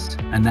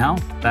podcast. And now,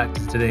 back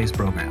to today's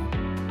program.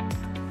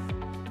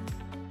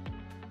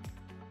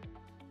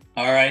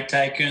 All right,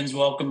 Tycoons,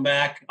 welcome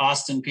back.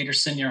 Austin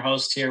Peterson, your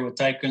host here with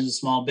Tycoons of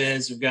Small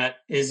Biz. We've got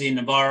Izzy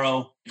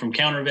Navarro from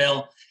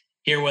Countervail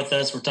here with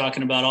us. We're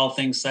talking about all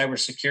things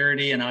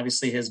cybersecurity, and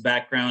obviously his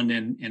background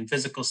in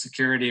physical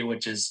security,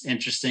 which is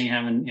interesting,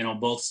 having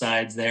both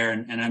sides there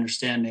and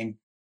understanding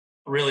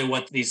really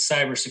what these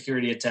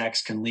cybersecurity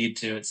attacks can lead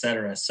to, et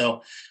cetera.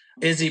 So,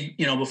 Izzy,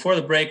 before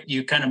the break,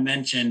 you kind of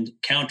mentioned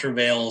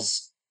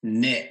Countervail's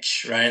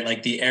niche, right?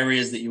 Like the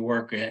areas that you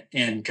work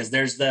in, because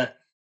there's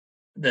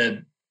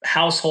the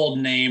household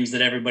names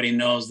that everybody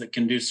knows that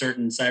can do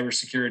certain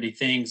cybersecurity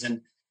things,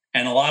 and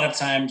a lot of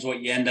times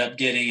what you end up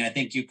getting, I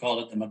think you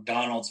called it the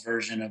McDonald's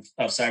version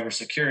of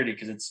cybersecurity,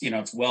 because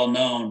it's well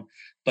known,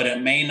 but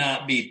it may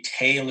not be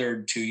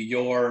tailored to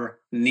your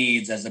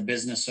needs as a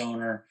business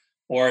owner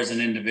or as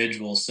an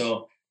individual.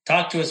 So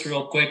talk to us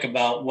real quick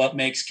about what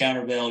makes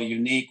Countervail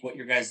unique, what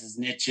your guys'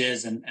 niche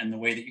is, and the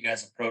way that you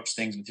guys approach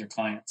things with your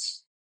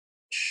clients.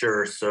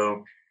 Sure.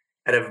 So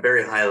at a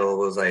very high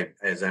level,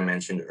 as I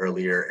mentioned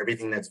earlier,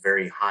 everything that's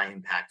very high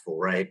impactful,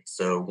 right?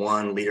 So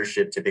one,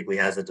 leadership typically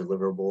has a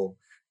deliverable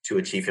to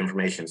a chief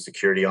information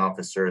security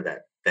officer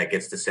that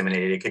gets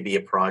disseminated. It could be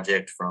a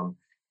project from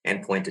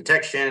endpoint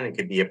detection. It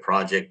could be a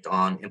project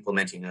on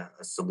implementing a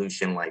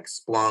solution like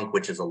Splunk,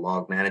 which is a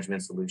log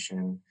management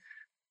solution.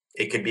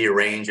 It could be a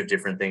range of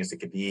different things. It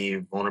could be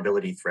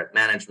vulnerability threat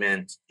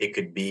management. It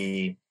could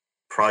be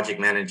project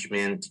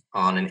management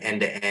on an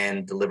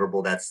end-to-end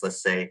deliverable that's,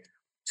 let's say,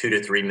 $2 to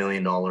 $3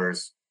 million.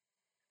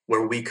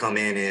 Where we come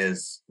in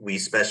is we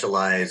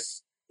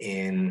specialize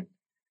in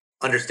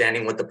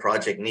understanding what the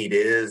project need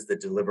is, the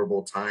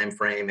deliverable time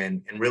frame,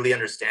 and really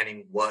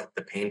understanding what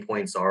the pain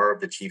points are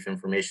of the chief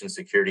information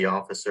security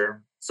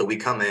officer. So we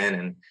come in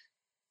and,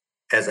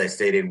 as I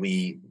stated,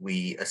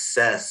 we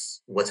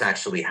assess what's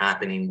actually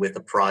happening with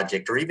a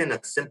project or even a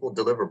simple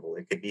deliverable.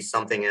 It could be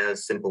something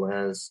as simple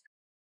as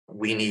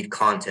we need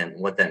content.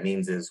 What that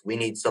means is we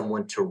need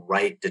someone to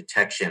write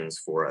detections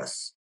for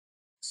us.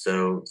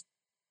 So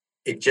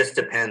it just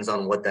depends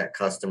on what that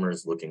customer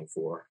is looking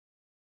for.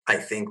 I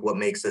think what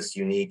makes us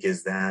unique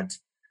is that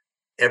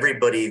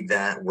everybody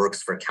that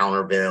works for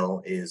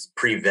Countervail is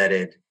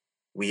pre-vetted.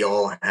 We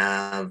all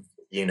have,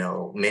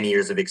 many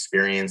years of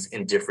experience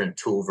in different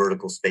tool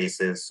vertical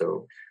spaces.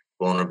 So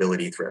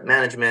vulnerability threat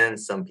management,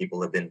 some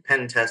people have been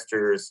pen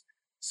testers,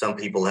 some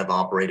people have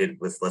operated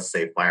with, let's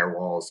say,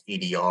 firewalls,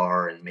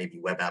 EDR, and maybe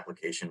web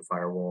application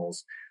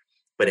firewalls.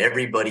 But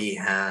everybody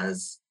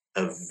has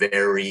a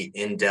very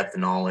in-depth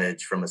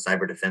knowledge from a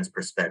cyber defense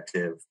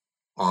perspective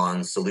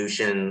on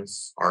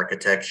solutions,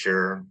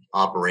 architecture,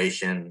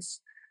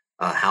 operations,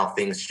 how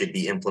things should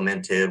be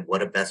implemented,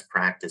 what a best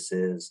practice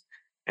is.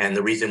 And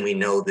the reason we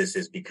know this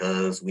is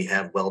because we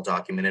have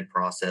well-documented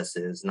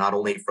processes, not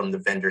only from the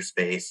vendor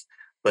space,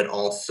 but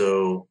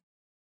also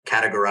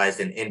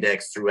categorized and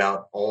indexed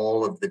throughout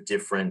all of the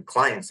different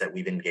clients that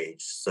we've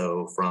engaged.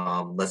 So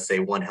from, let's say,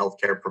 one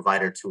healthcare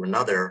provider to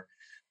another,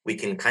 we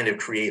can kind of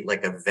create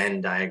like a Venn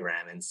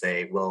diagram and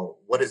say, well,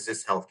 what is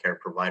this healthcare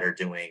provider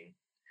doing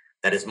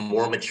that is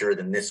more mature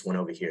than this one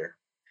over here?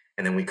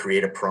 And then we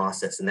create a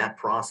process, and that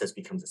process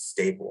becomes a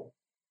staple.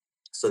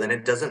 So then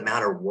it doesn't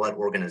matter what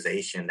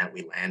organization that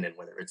we land in,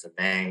 whether it's a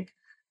bank,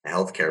 a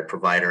healthcare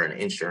provider, an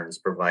insurance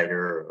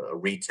provider, a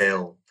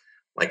retail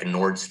like a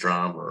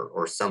Nordstrom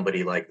or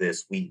somebody like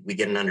this, we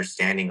get an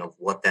understanding of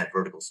what that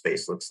vertical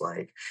space looks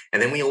like.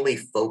 And then we only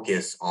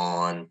focus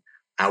on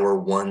our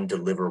one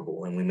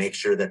deliverable and we make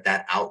sure that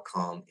that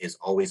outcome is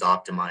always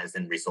optimized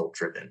and result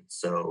driven.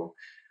 So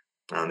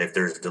if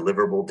there's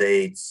deliverable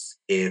dates,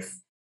 if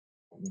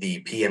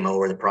the PMO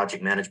or the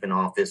project management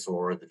office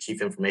or the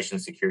chief information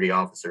security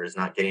officer is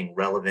not getting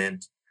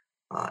relevant,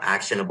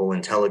 actionable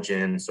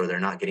intelligence, or they're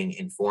not getting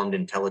informed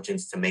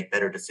intelligence to make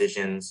better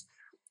decisions,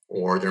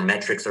 or their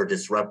metrics are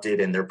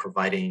disrupted and they're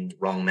providing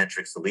wrong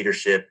metrics to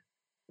leadership,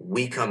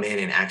 we come in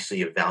and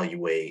actually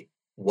evaluate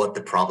what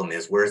the problem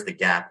is. Where's the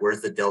gap?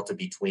 Where's the delta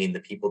between the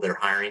people they're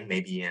hiring?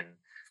 Maybe in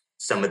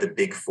some of the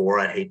big four,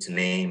 I hate to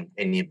name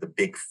any of the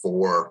big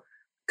four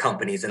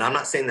companies. And I'm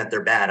not saying that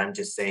they're bad. I'm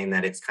just saying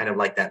that it's kind of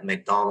like that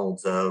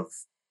McDonald's of,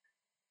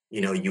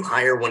 you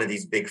hire one of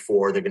these big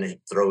four, they're going to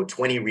throw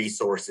 20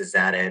 resources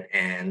at it.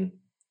 And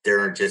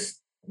they're just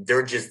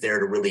there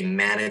to really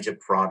manage a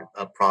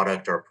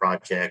product or a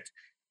project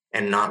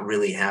and not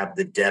really have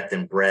the depth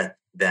and breadth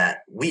that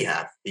we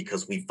have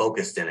because we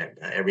focused in it.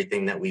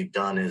 Everything that we've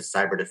done is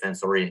cyber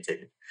defense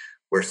oriented,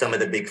 where some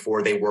of the big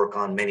four, they work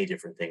on many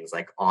different things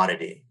like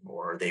auditing,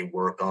 or they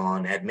work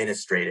on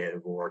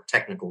administrative or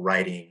technical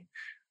writing.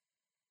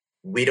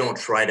 We don't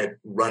try to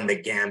run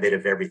the gambit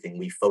of everything.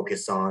 We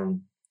focus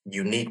on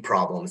unique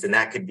problems. And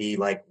that could be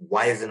like,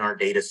 why isn't our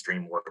data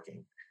stream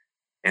working?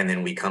 And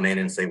then we come in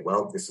and say,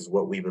 well, this is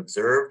what we've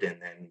observed.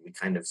 And then we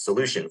kind of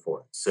solution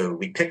for it. So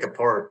we pick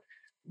apart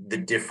the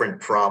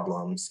different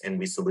problems and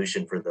we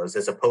solution for those,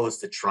 as opposed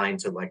to trying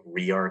to like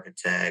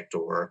re-architect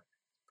or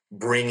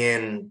bring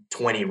in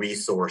 20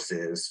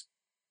 resources.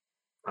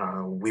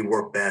 We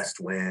work best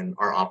when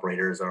our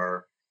operators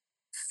are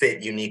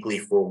fit uniquely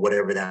for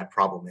whatever that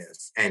problem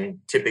is, and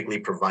typically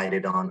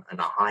provided on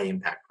a high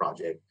impact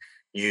project,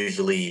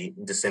 usually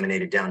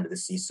disseminated down to the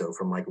CISO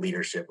from like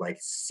leadership, like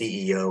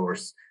CEO or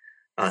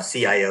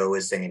CIO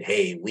is saying,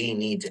 hey, we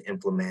need to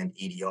implement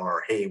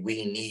EDR. Hey,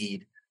 we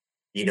need,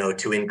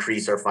 to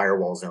increase our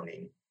firewall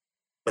zoning.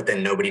 But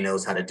then nobody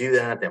knows how to do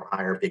that. They'll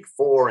hire big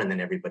four and then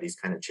everybody's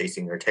kind of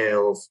chasing their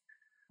tails.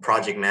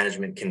 Project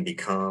management can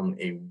become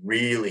a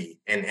really,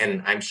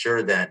 and I'm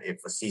sure that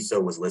if a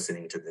CISO was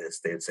listening to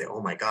this, they'd say,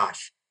 oh my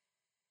gosh,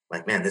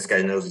 like, man, this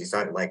guy knows what he's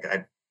talking. Like,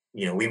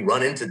 we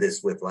run into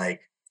this with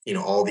like,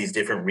 all these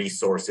different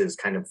resources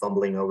kind of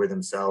fumbling over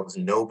themselves.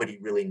 Nobody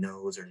really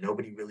knows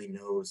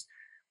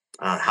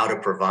how to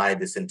provide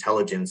this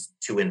intelligence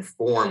to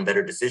inform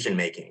better decision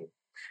making.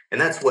 And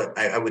that's what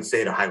I would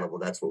say at a high level.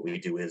 That's what we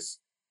do is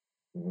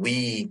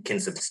we can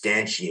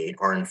substantiate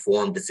our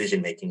informed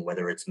decision making,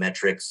 whether it's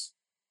metrics,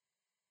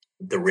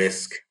 the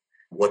risk,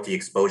 what the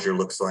exposure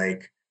looks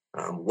like,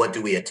 what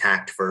do we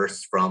attack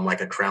first from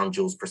like a crown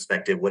jewels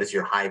perspective? What is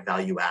your high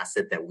value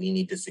asset that we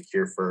need to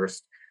secure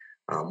first?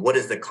 What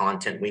is the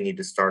content we need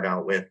to start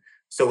out with?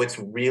 So it's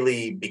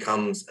really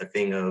becomes a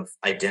thing of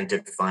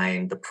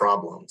identifying the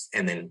problems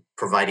and then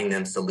providing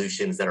them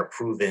solutions that are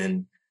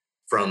proven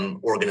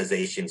from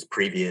organizations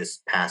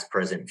previous, past,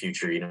 present,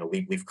 future.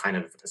 We've kind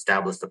of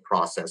established a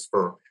process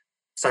for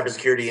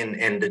cybersecurity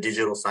and the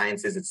digital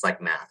sciences. It's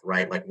like math,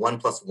 right? Like 1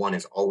 + 1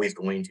 is always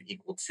going to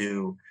equal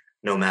 2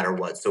 no matter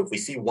what. So if we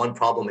see one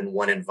problem in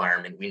one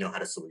environment, we know how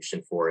to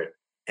solution for it.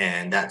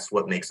 And that's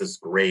what makes us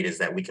great, is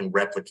that we can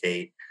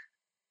replicate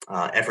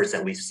efforts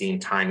that we've seen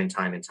time and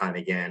time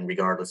again,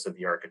 regardless of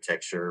the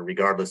architecture,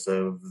 regardless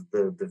of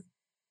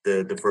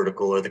the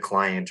vertical or the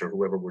client or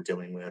whoever we're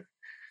dealing with.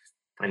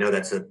 I know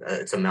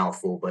it's a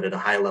mouthful, but at a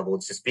high level,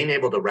 it's just being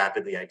able to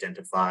rapidly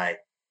identify,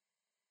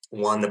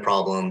 one, the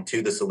problem,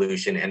 two, the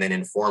solution, and then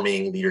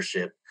informing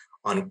leadership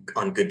on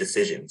good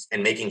decisions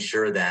and making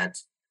sure that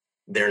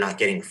they're not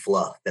getting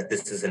fluff, that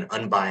this is an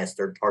unbiased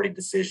third-party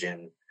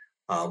decision.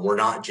 We're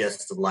not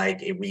just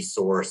like a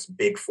resource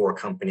big four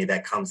company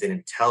that comes in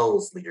and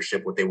tells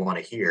leadership what they want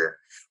to hear.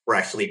 We're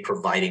actually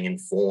providing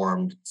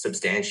informed,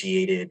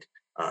 substantiated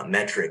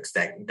metrics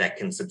that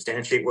can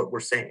substantiate what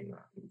we're saying.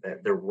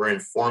 We're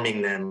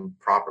informing them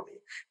properly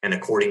and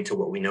according to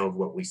what we know of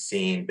what we've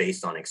seen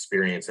based on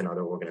experience in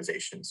other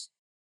organizations.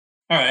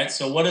 All right.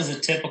 So what does a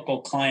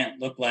typical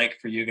client look like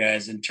for you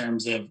guys in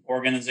terms of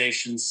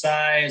organization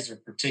size or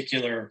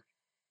particular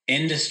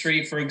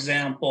industry, for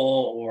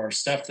example, or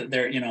stuff that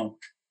they're,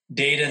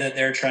 data that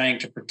they're trying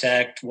to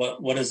protect?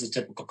 What does a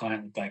typical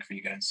client look like for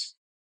you guys?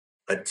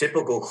 A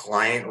typical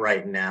client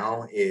right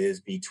now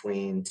is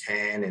between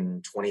 10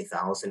 and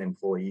 20,000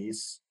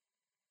 employees.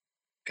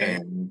 Okay.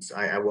 And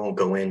I won't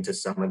go into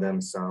some of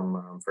them,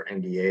 for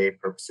NDA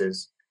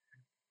purposes,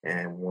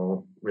 and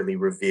won't really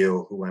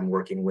reveal who I'm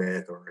working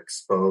with or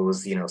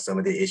expose, some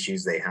of the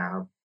issues they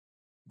have.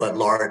 But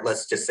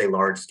let's just say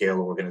large scale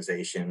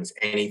organizations,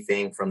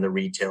 anything from the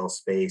retail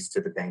space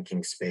to the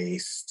banking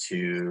space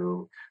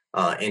to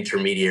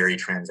intermediary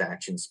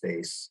transaction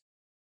space.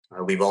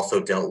 We've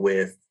also dealt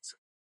with,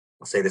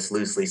 I'll say this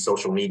loosely,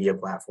 social media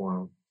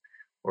platform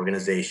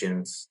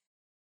organizations.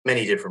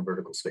 many different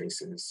vertical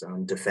spaces,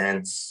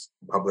 defense,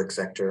 public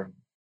sector.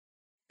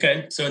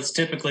 Okay, so it's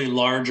typically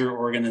larger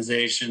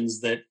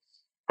organizations that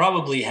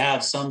probably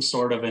have some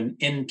sort of an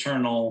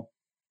internal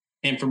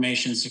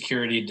information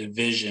security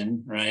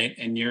division, right?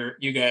 And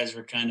you guys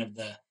are kind of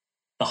the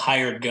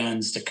hired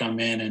guns to come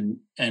in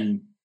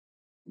and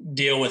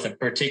deal with a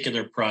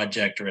particular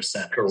project or a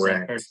setup.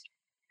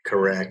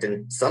 Correct.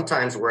 And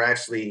sometimes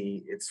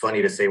it's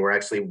funny to say, we're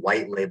actually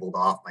white labeled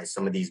off by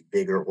some of these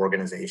bigger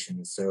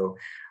organizations. So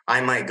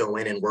I might go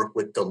in and work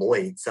with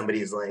Deloitte.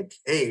 Somebody's like,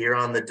 hey, you're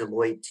on the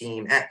Deloitte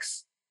team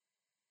X.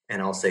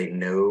 And I'll say,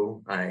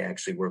 no, I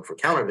actually work for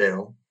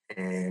Countervail,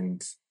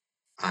 and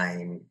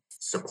I'm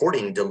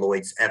supporting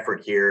Deloitte's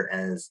effort here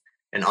as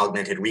an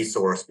augmented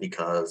resource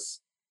because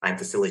I'm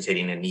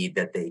facilitating a need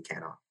that they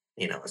cannot,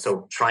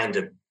 so trying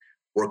to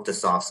work the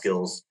soft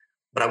skills.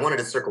 But I wanted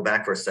to circle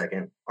back for a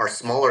second. Our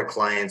smaller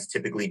clients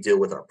typically deal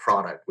with our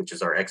product, which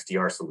is our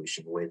XDR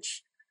solution,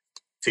 which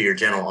to your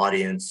general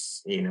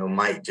audience,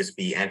 might just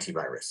be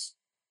antivirus.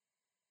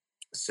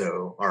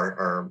 So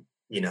our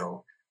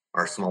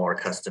smaller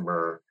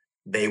customer,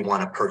 they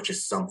want to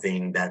purchase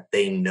something that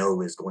they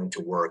know is going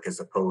to work, as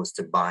opposed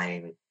to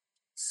buying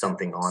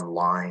something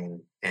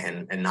online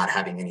and not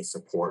having any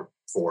support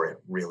for it,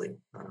 really.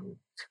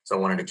 So I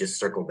wanted to just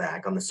circle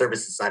back. On the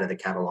services side of the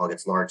catalog,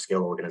 it's large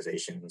scale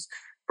organizations.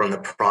 From the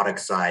product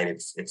side,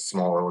 it's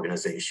smaller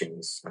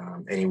organizations,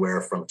 anywhere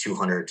from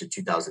 200 to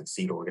 2,000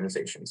 seat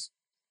organizations.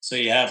 So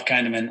you have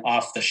kind of an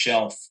off the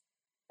shelf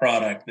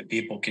product that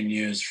people can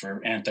use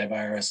for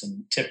antivirus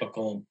and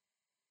typical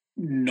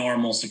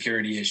normal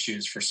security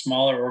issues for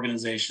smaller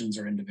organizations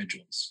or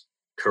individuals.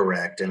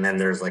 Correct. And then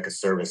there's like a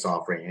service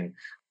offering,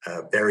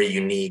 a very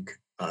unique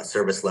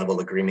service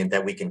level agreement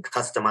that we can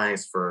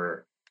customize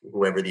for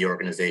whoever the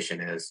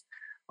organization is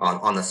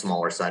on the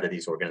smaller side of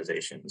these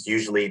organizations.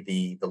 Usually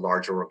the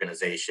larger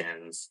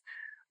organizations,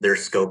 their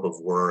scope of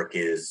work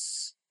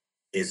is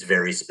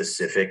very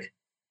specific.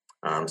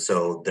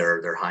 So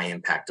they're high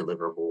impact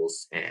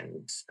deliverables,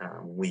 and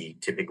we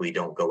typically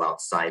don't go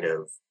outside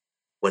of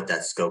what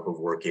that scope of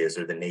work is,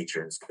 or the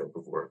nature and scope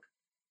of work.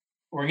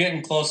 We're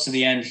getting close to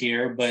the end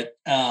here, but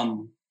a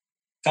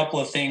couple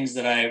of things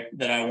that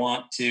I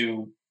want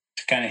to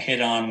kind of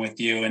hit on with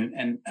you.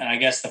 And I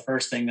guess the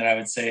first thing that I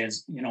would say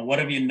is, what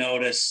have you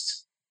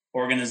noticed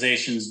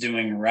organizations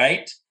doing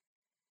right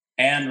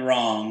and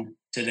wrong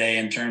today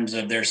in terms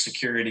of their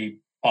security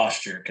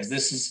posture?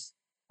 Because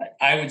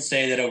I would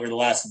say that over the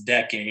last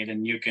decade,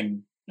 and you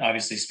can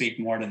obviously speak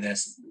more to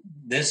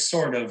this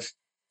sort of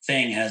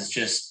thing has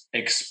just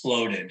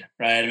exploded,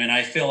 right? I mean,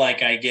 I feel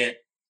like I get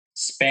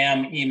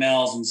spam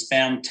emails and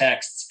spam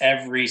texts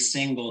every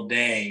single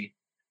day,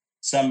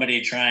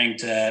 somebody trying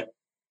to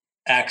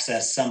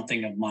access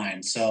something of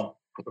mine. So,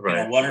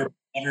 right. What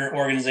are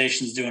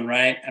organizations doing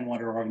right, and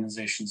what are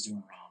organizations doing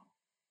wrong?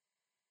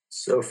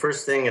 So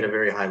first thing, at a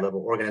very high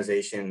level,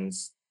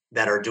 organizations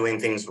that are doing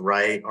things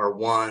right are,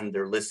 one,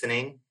 they're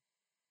listening,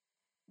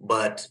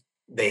 but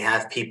they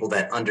have people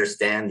that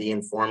understand the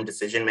informed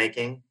decision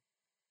making,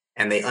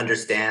 and they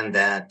understand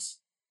that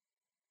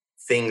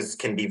things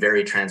can be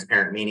very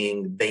transparent,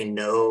 meaning they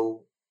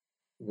know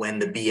when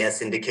the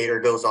BS indicator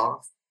goes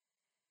off,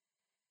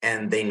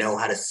 and they know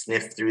how to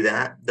sniff through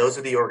that. Those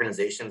are the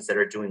organizations that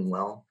are doing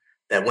well,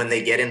 that when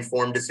they get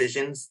informed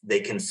decisions, they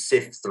can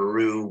sift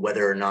through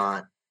whether or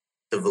not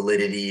the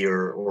validity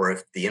or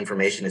if the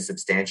information is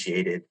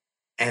substantiated,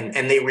 and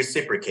they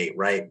reciprocate,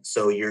 right?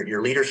 So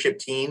your leadership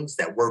teams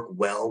that work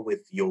well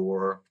with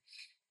your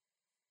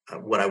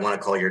what I want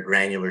to call your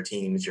granular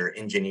teams, your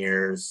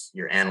engineers,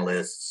 your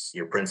analysts,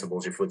 your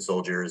principals, your foot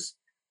soldiers,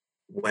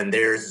 when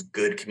there's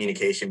good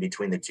communication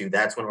between the two,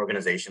 that's when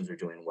organizations are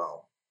doing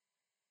well.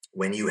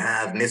 When you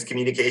have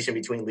miscommunication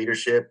between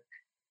leadership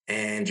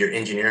and your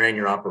engineering,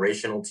 your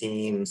operational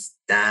teams,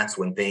 that's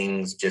when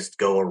things just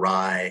go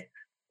awry,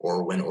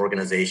 or when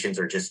organizations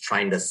are just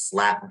trying to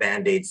slap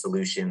Band-Aid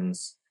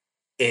solutions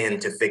in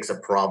to fix a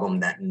problem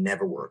that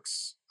never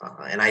works.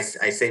 And I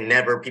say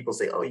never. People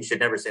say, oh, you should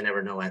never say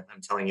never. No, I'm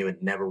telling you,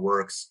 it never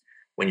works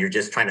when you're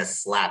just trying to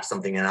slap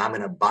something. And I'm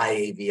going to buy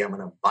AV, I'm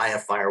going to buy a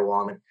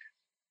firewall.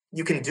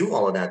 You can do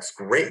all of that. It's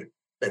great.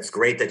 That's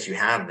great that you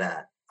have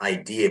that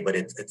idea, but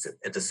it's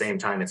at the same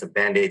time, it's a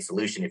Band-Aid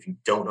solution. If you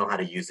don't know how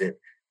to use it,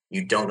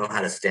 you don't know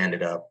how to stand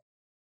it up.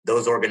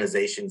 Those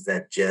organizations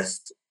that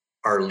just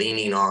are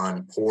leaning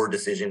on poor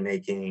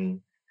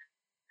decision-making,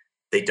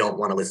 they don't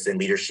want to listen.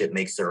 Leadership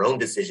makes their own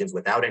decisions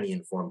without any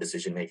informed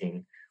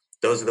decision-making.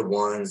 Those are the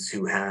ones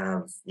who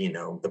have,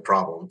 the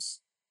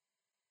problems.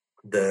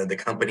 The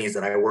companies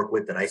that I work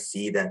with, that I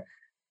see that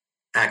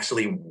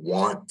actually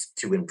want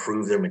to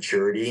improve their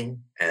maturity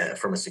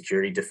from a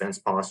security defense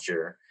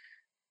posture,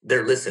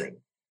 they're listening.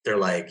 They're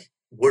like,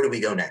 where do we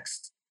go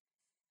next?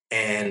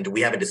 And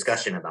we have a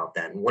discussion about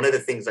that. And one of the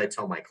things I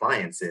tell my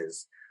clients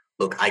is,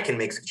 look, I can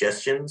make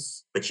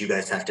suggestions, but you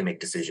guys have to make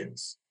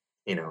decisions.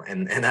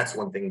 And that's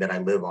one thing that I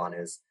live on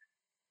is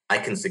I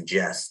can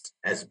suggest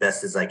as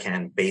best as I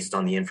can based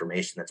on the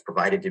information that's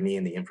provided to me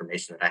and the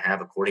information that I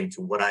have according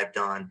to what I've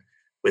done,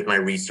 with my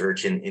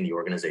research in the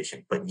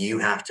organization. But you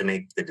have to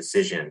make the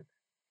decision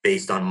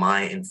based on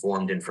my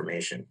informed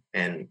information.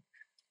 And,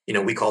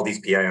 we call these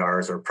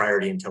PIRs or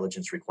priority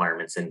intelligence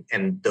requirements,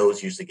 and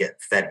those usually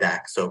get fed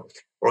back. So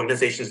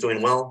organizations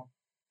doing well,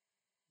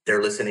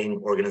 they're listening.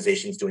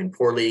 Organizations doing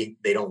poorly,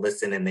 they don't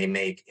listen and they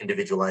make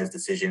individualized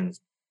decisions.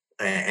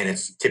 And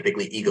it's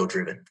typically ego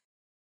driven.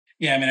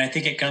 Yeah, I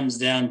think it comes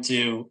down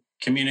to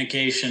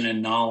communication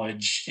and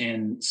knowledge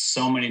in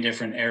so many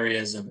different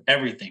areas of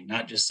everything,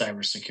 not just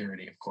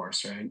cybersecurity, of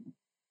course, right?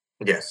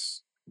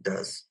 Yes, it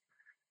does.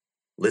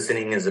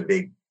 Listening is a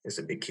big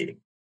key.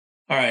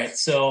 All right.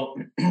 So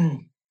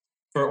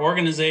for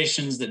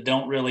organizations that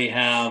don't really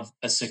have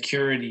a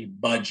security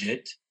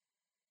budget,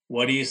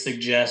 what do you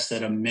suggest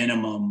at a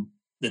minimum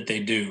that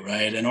they do,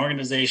 right? An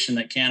organization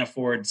that can't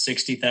afford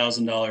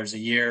 $60,000 a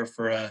year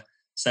for a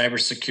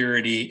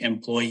cybersecurity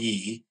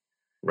employee,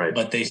 right?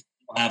 But they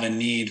still have a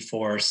need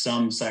for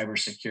some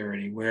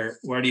cybersecurity.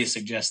 Where do you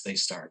suggest they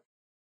start?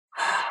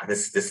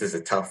 This is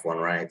a tough one,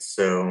 right?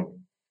 So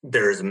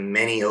there's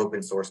many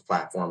open source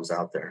platforms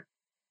out there.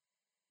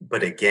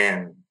 But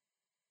again,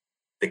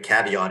 the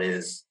caveat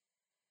is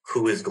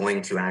who is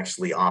going to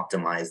actually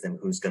optimize them,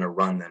 who's going to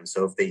run them.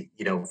 So if they,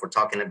 if we're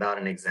talking about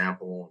an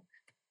example,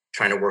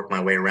 trying to work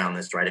my way around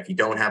this, right? If you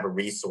don't have a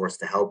resource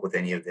to help with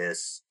any of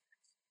this,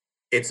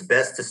 it's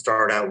best to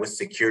start out with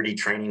security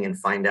training and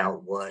find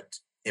out what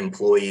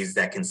employees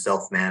that can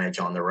self-manage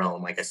on their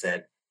own. Like I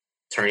said,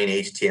 turning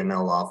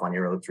HTML off on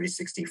your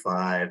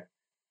O365,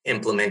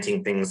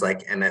 implementing things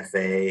like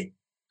MFA,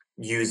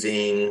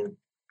 using,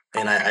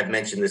 and I've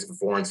mentioned this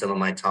before in some of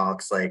my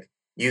talks, like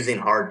using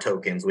hard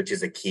tokens, which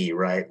is a key,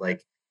 right?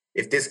 Like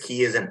if this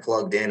key isn't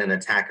plugged in, an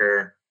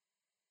attacker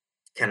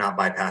cannot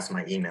bypass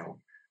my email,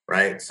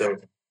 right? So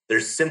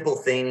there's simple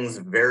things,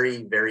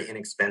 very, very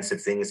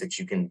inexpensive things that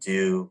you can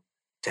do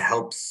to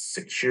help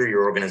secure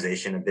your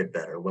organization a bit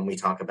better. When we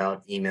talk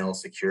about email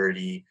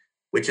security,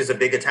 which is a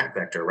big attack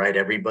vector, right?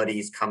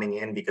 Everybody's coming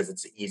in because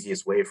it's the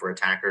easiest way for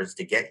attackers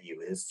to get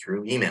you is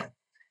through email.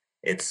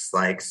 It's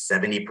like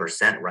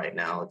 70% right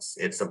now.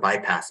 It's a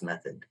bypass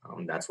method.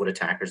 That's what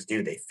attackers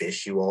do. They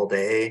phish you all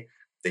day.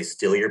 They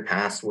steal your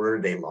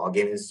password. They log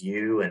in as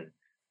you. And,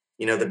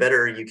 the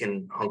better you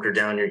can hunker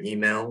down your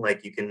email,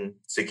 like you can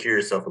secure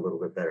yourself a little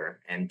bit better.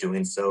 And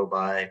doing so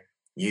by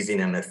using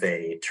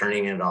MFA,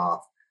 turning it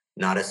off,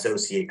 not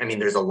associate.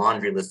 There's a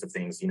laundry list of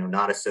things,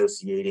 not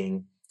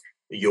associating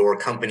your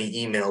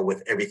company email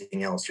with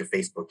everything else, your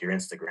Facebook, your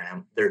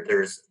Instagram.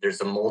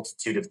 There's a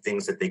multitude of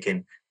things that they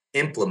can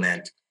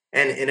implement.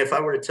 And if I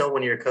were to tell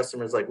one of your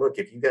customers, like, look,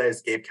 if you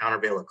guys gave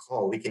Countervail a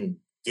call, we can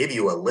give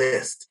you a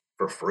list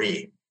for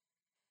free.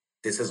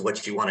 This is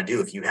what you want to do.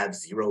 If you have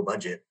zero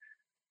budget,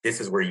 this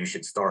is where you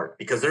should start,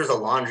 because there's a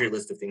laundry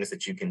list of things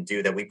that you can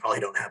do that we probably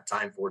don't have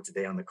time for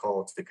today on the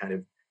call to kind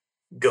of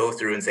go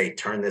through and say,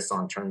 turn this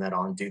on, turn that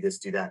on, do this,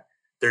 do that.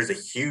 There's a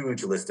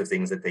huge list of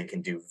things that they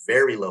can do,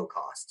 very low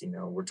cost.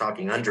 We're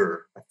talking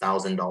under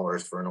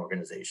 $1,000 for an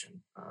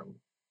organization.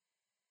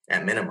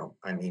 At minimum.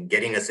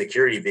 Getting a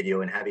security video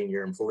and having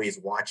your employees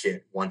watch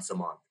it once a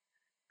month.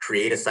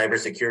 Create a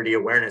cybersecurity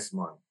awareness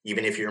month.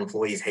 Even if your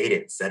employees hate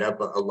it, set up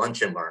a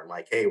lunch and learn.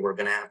 Like, hey, we're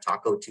going to have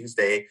Taco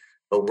Tuesday,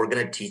 but we're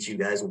going to teach you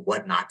guys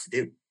what not to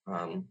do.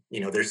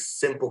 There's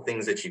simple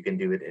things that you can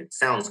do. It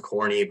sounds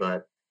corny,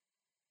 but,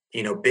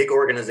 big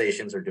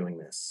organizations are doing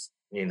this,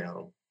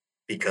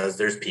 because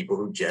there's people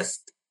who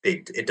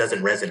it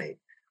doesn't resonate.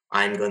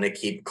 I'm going to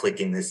keep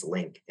clicking this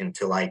link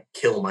until I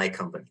kill my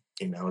company.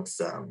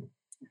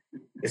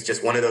 It's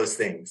just one of those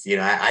things,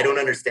 I don't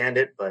understand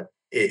it, but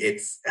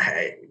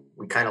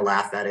we kind of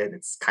laugh at it.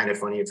 It's kind of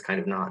funny. It's kind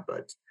of not,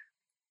 but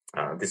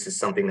this is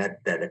something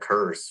that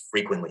occurs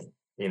frequently.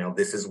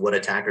 This is what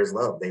attackers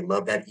love. They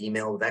love that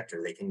email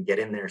vector. They can get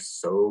in there.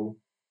 So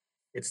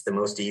it's the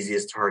most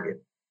easiest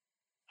target.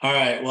 All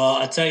right. Well,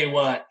 I'll tell you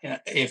what,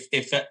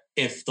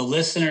 if the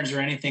listeners are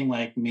anything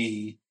like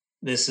me,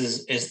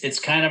 it's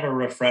kind of a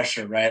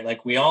refresher, right?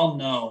 Like we all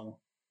know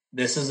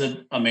this is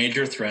a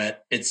major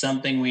threat. It's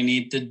something we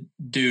need to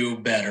do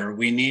better.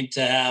 We need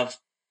to have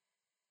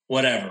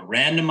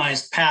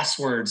randomized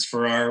passwords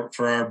for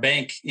our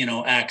bank,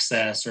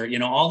 access, or,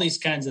 all these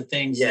kinds of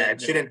things. Yeah,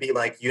 it shouldn't be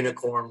like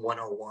Unicorn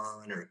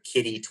 101 or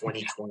Kitty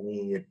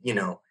 2020,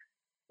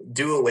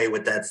 do away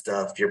with that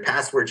stuff. Your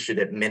password should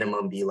at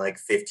minimum be like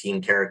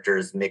 15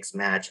 characters, mix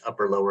match,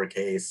 upper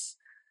lowercase.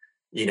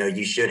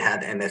 You should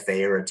have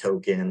MFA or a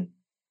token.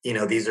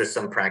 These are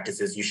some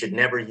practices. You should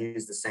never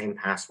use the same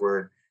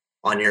password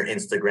on your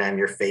Instagram,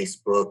 your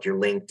Facebook, your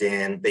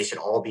LinkedIn. They should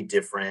all be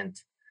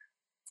different.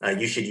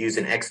 You should use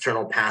an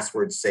external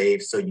password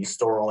safe. So you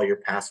store all your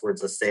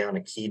passwords, let's say on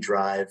a key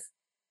drive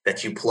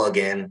that you plug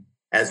in.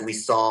 As we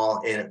saw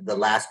in the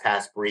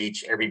LastPass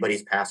breach,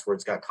 everybody's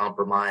passwords got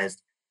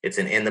compromised. It's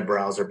an in the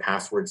browser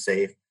password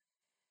safe.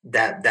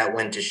 That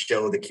went to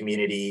show the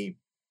community,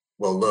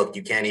 well, look,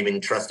 you can't even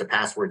trust a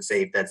password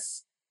safe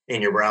that's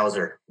in your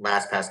browser.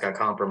 LastPass got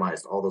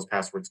compromised. All those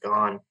passwords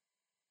gone.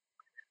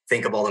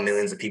 Think of all the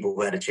millions of people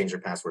who had to change their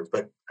passwords.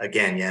 But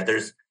again, yeah,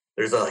 there's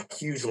a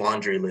huge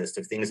laundry list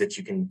of things that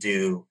you can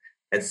do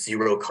at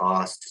zero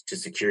cost to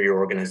secure your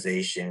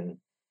organization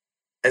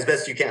as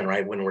best you can,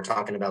 right? When we're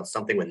talking about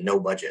something with no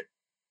budget,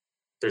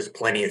 there's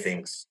plenty of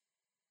things.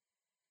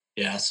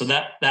 Yeah. So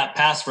that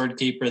password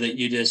keeper that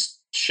you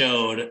just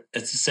showed,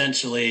 it's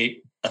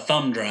essentially a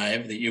thumb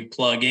drive that you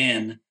plug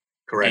in.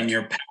 Correct. And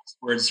your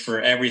passwords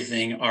for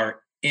everything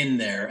are in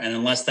there. And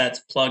unless that's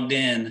plugged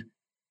in,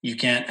 you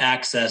can't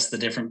access the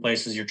different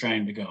places you're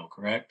trying to go,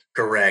 correct?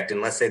 Correct.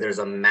 And let's say there's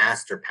a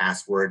master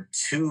password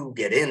to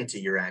get into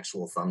your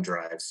actual thumb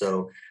drive.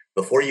 So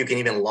before you can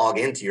even log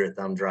into your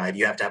thumb drive,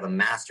 you have to have a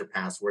master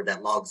password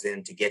that logs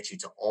in to get you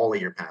to all of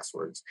your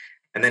passwords.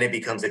 And then it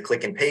becomes a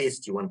click and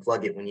paste. You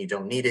unplug it when you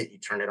don't need it. You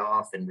turn it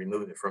off and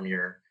remove it from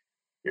your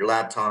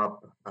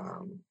laptop.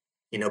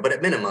 But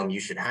at minimum,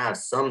 you should have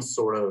some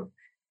sort of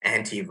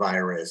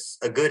antivirus,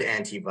 a good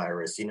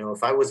antivirus.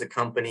 If I was a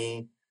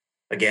company,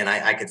 again,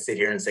 I could sit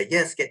here and say,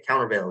 yes, get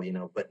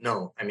Countervail, but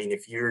no. I mean,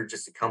 if you're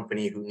just a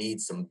company who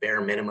needs some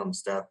bare minimum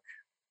stuff,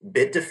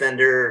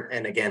 Bitdefender,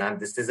 and again,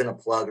 this isn't a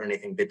plug or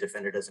anything.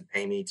 Bitdefender doesn't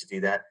pay me to do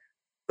that.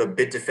 But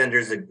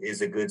Bitdefender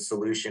is a good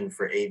solution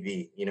for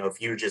AV.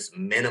 If you're just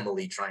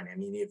minimally trying, I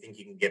think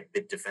you can get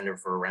Bitdefender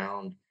for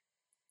around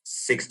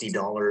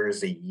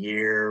 $60 a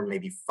year,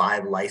 maybe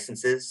 5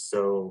 licenses.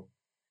 So,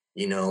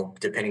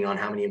 depending on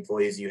how many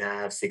employees you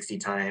have, 60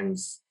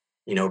 times,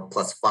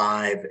 plus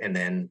 5, and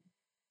then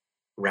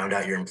round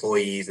out your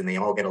employees and they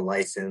all get a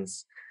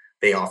license.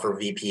 They offer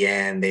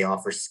VPN, they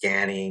offer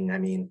scanning. I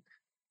mean,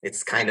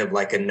 it's kind of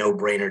like a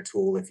no-brainer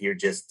tool if you're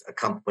just a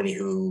company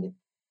who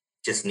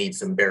just needs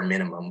some bare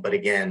minimum. But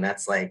again,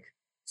 that's like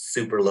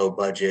super low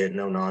budget,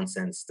 no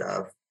nonsense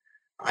stuff.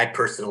 I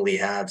personally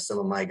have some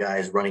of my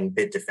guys running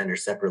Bitdefender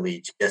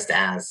separately just to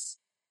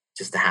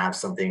have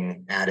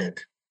something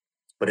added.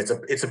 But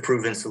it's a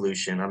proven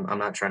solution. I'm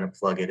not trying to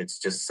plug it. It's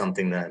just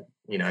something that,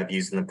 I've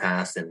used in the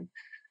past. And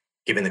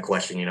given the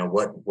question,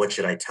 what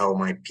should I tell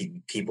my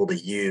people to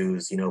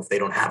use? If they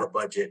don't have a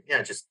budget,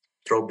 just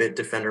throw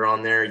Bitdefender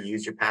on there,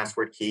 use your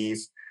password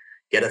keys,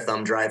 get a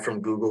thumb drive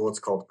from Google. It's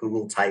called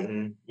Google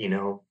Titan.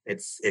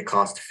 It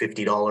costs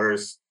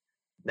 $50.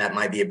 That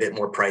might be a bit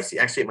more pricey.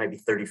 Actually, it might be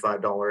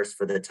 $35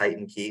 for the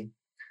Titan key,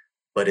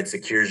 but it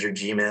secures your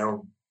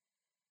Gmail.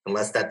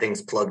 Unless that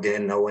thing's plugged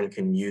in, no one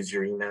can use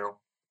your email.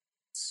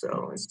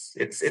 So it's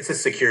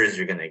as secure as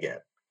you're going to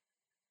get.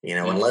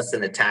 Unless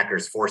an attacker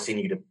is forcing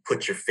you to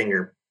put your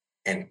finger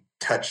and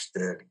touch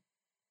the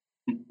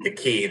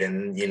key,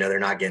 then they're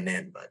not getting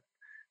in. But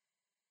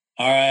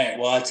all right.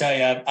 Well, I'll tell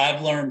you,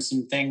 I've learned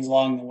some things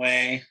along the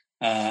way.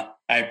 I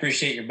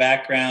appreciate your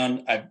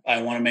background.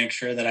 I want to make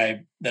sure that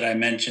I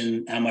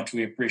mention how much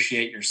we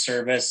appreciate your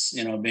service.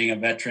 Being a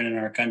veteran in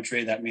our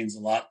country, that means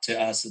a lot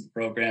to us at the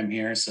program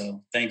here.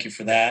 So thank you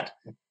for that.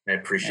 I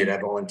appreciate it.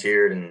 I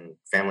volunteered and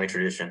family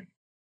tradition.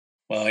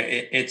 Well,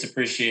 it's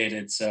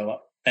appreciated.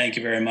 So thank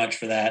you very much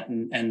for that.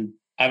 And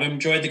I've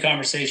enjoyed the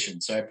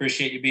conversation. So I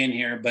appreciate you being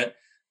here. But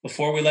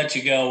before we let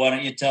you go, why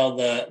don't you tell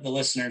the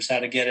listeners how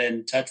to get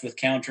in touch with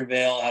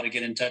Countervail, how to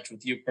get in touch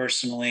with you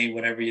personally,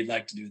 whatever you'd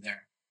like to do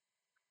there.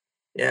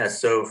 Yeah.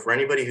 So for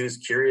anybody who's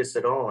curious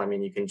at all,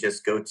 you can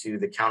just go to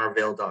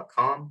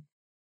thecountervail.com,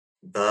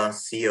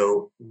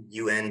 thecounterveil,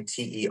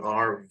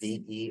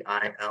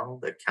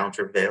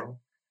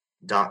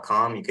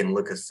 thecounterveil.com. You can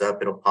look us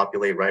up. It'll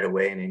populate right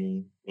away in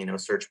any,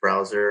 search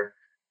browser.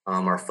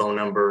 Our phone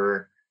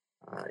number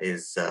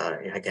is,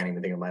 I can't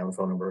even think of my own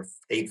phone number,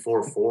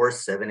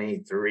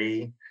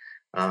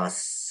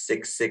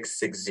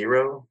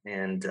 844-783-6660.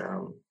 And,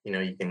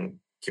 you can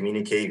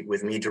communicate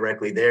with me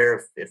directly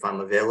there if I'm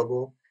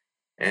available.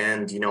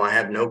 And, I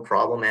have no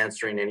problem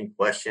answering any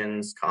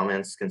questions,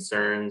 comments,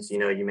 concerns,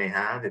 you may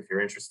have. If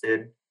you're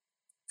interested,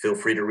 feel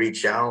free to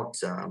reach out.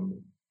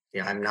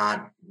 I'm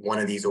not one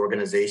of these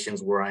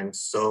organizations where I'm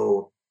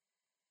so,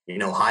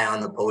 high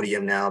on the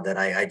podium now that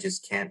I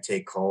just can't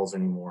take calls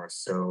anymore.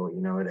 So,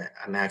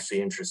 I'm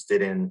actually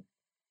interested in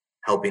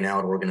helping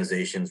out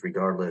organizations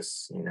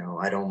regardless.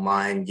 I don't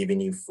mind giving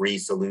you free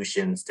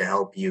solutions to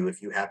help you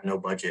if you have no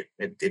budget.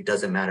 It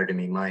doesn't matter to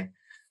me. My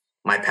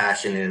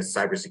passion is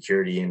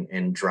cybersecurity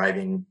and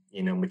driving,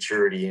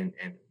 maturity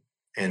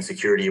and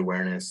security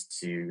awareness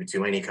to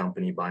any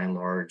company by and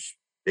large,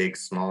 big,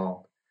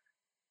 small.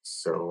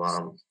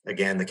 So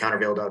again,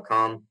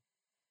 thecounterveil.com,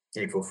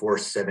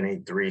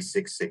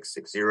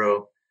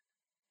 844-783-6660.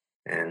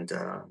 And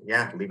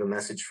leave a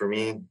message for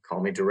me. Call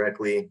me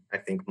directly. I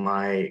think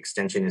my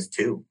extension is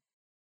 2.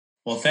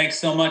 Well, thanks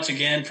so much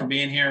again for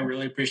being here.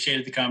 Really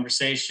appreciated the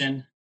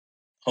conversation.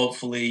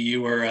 Hopefully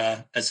you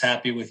were as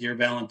happy with your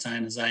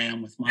Valentine as I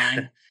am with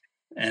mine.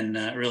 And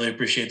really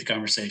appreciate the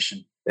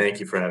conversation. Thank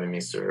you for having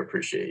me, sir.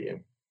 Appreciate you.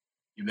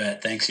 You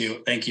bet. Thank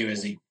you,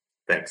 Izzy.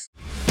 Thanks.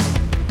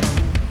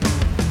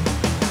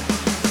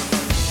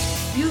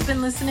 You've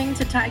been listening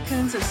to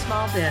Tycoons of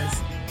Small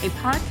Biz, a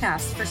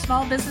podcast for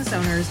small business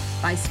owners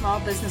by small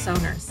business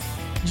owners.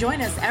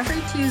 Join us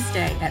every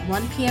Tuesday at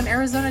 1 p.m.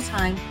 Arizona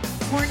time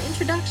for an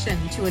introduction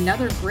to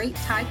another great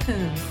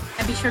tycoon.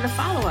 And be sure to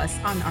follow us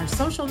on our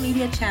social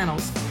media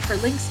channels for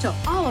links to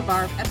all of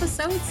our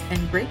episodes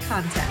and great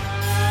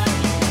content.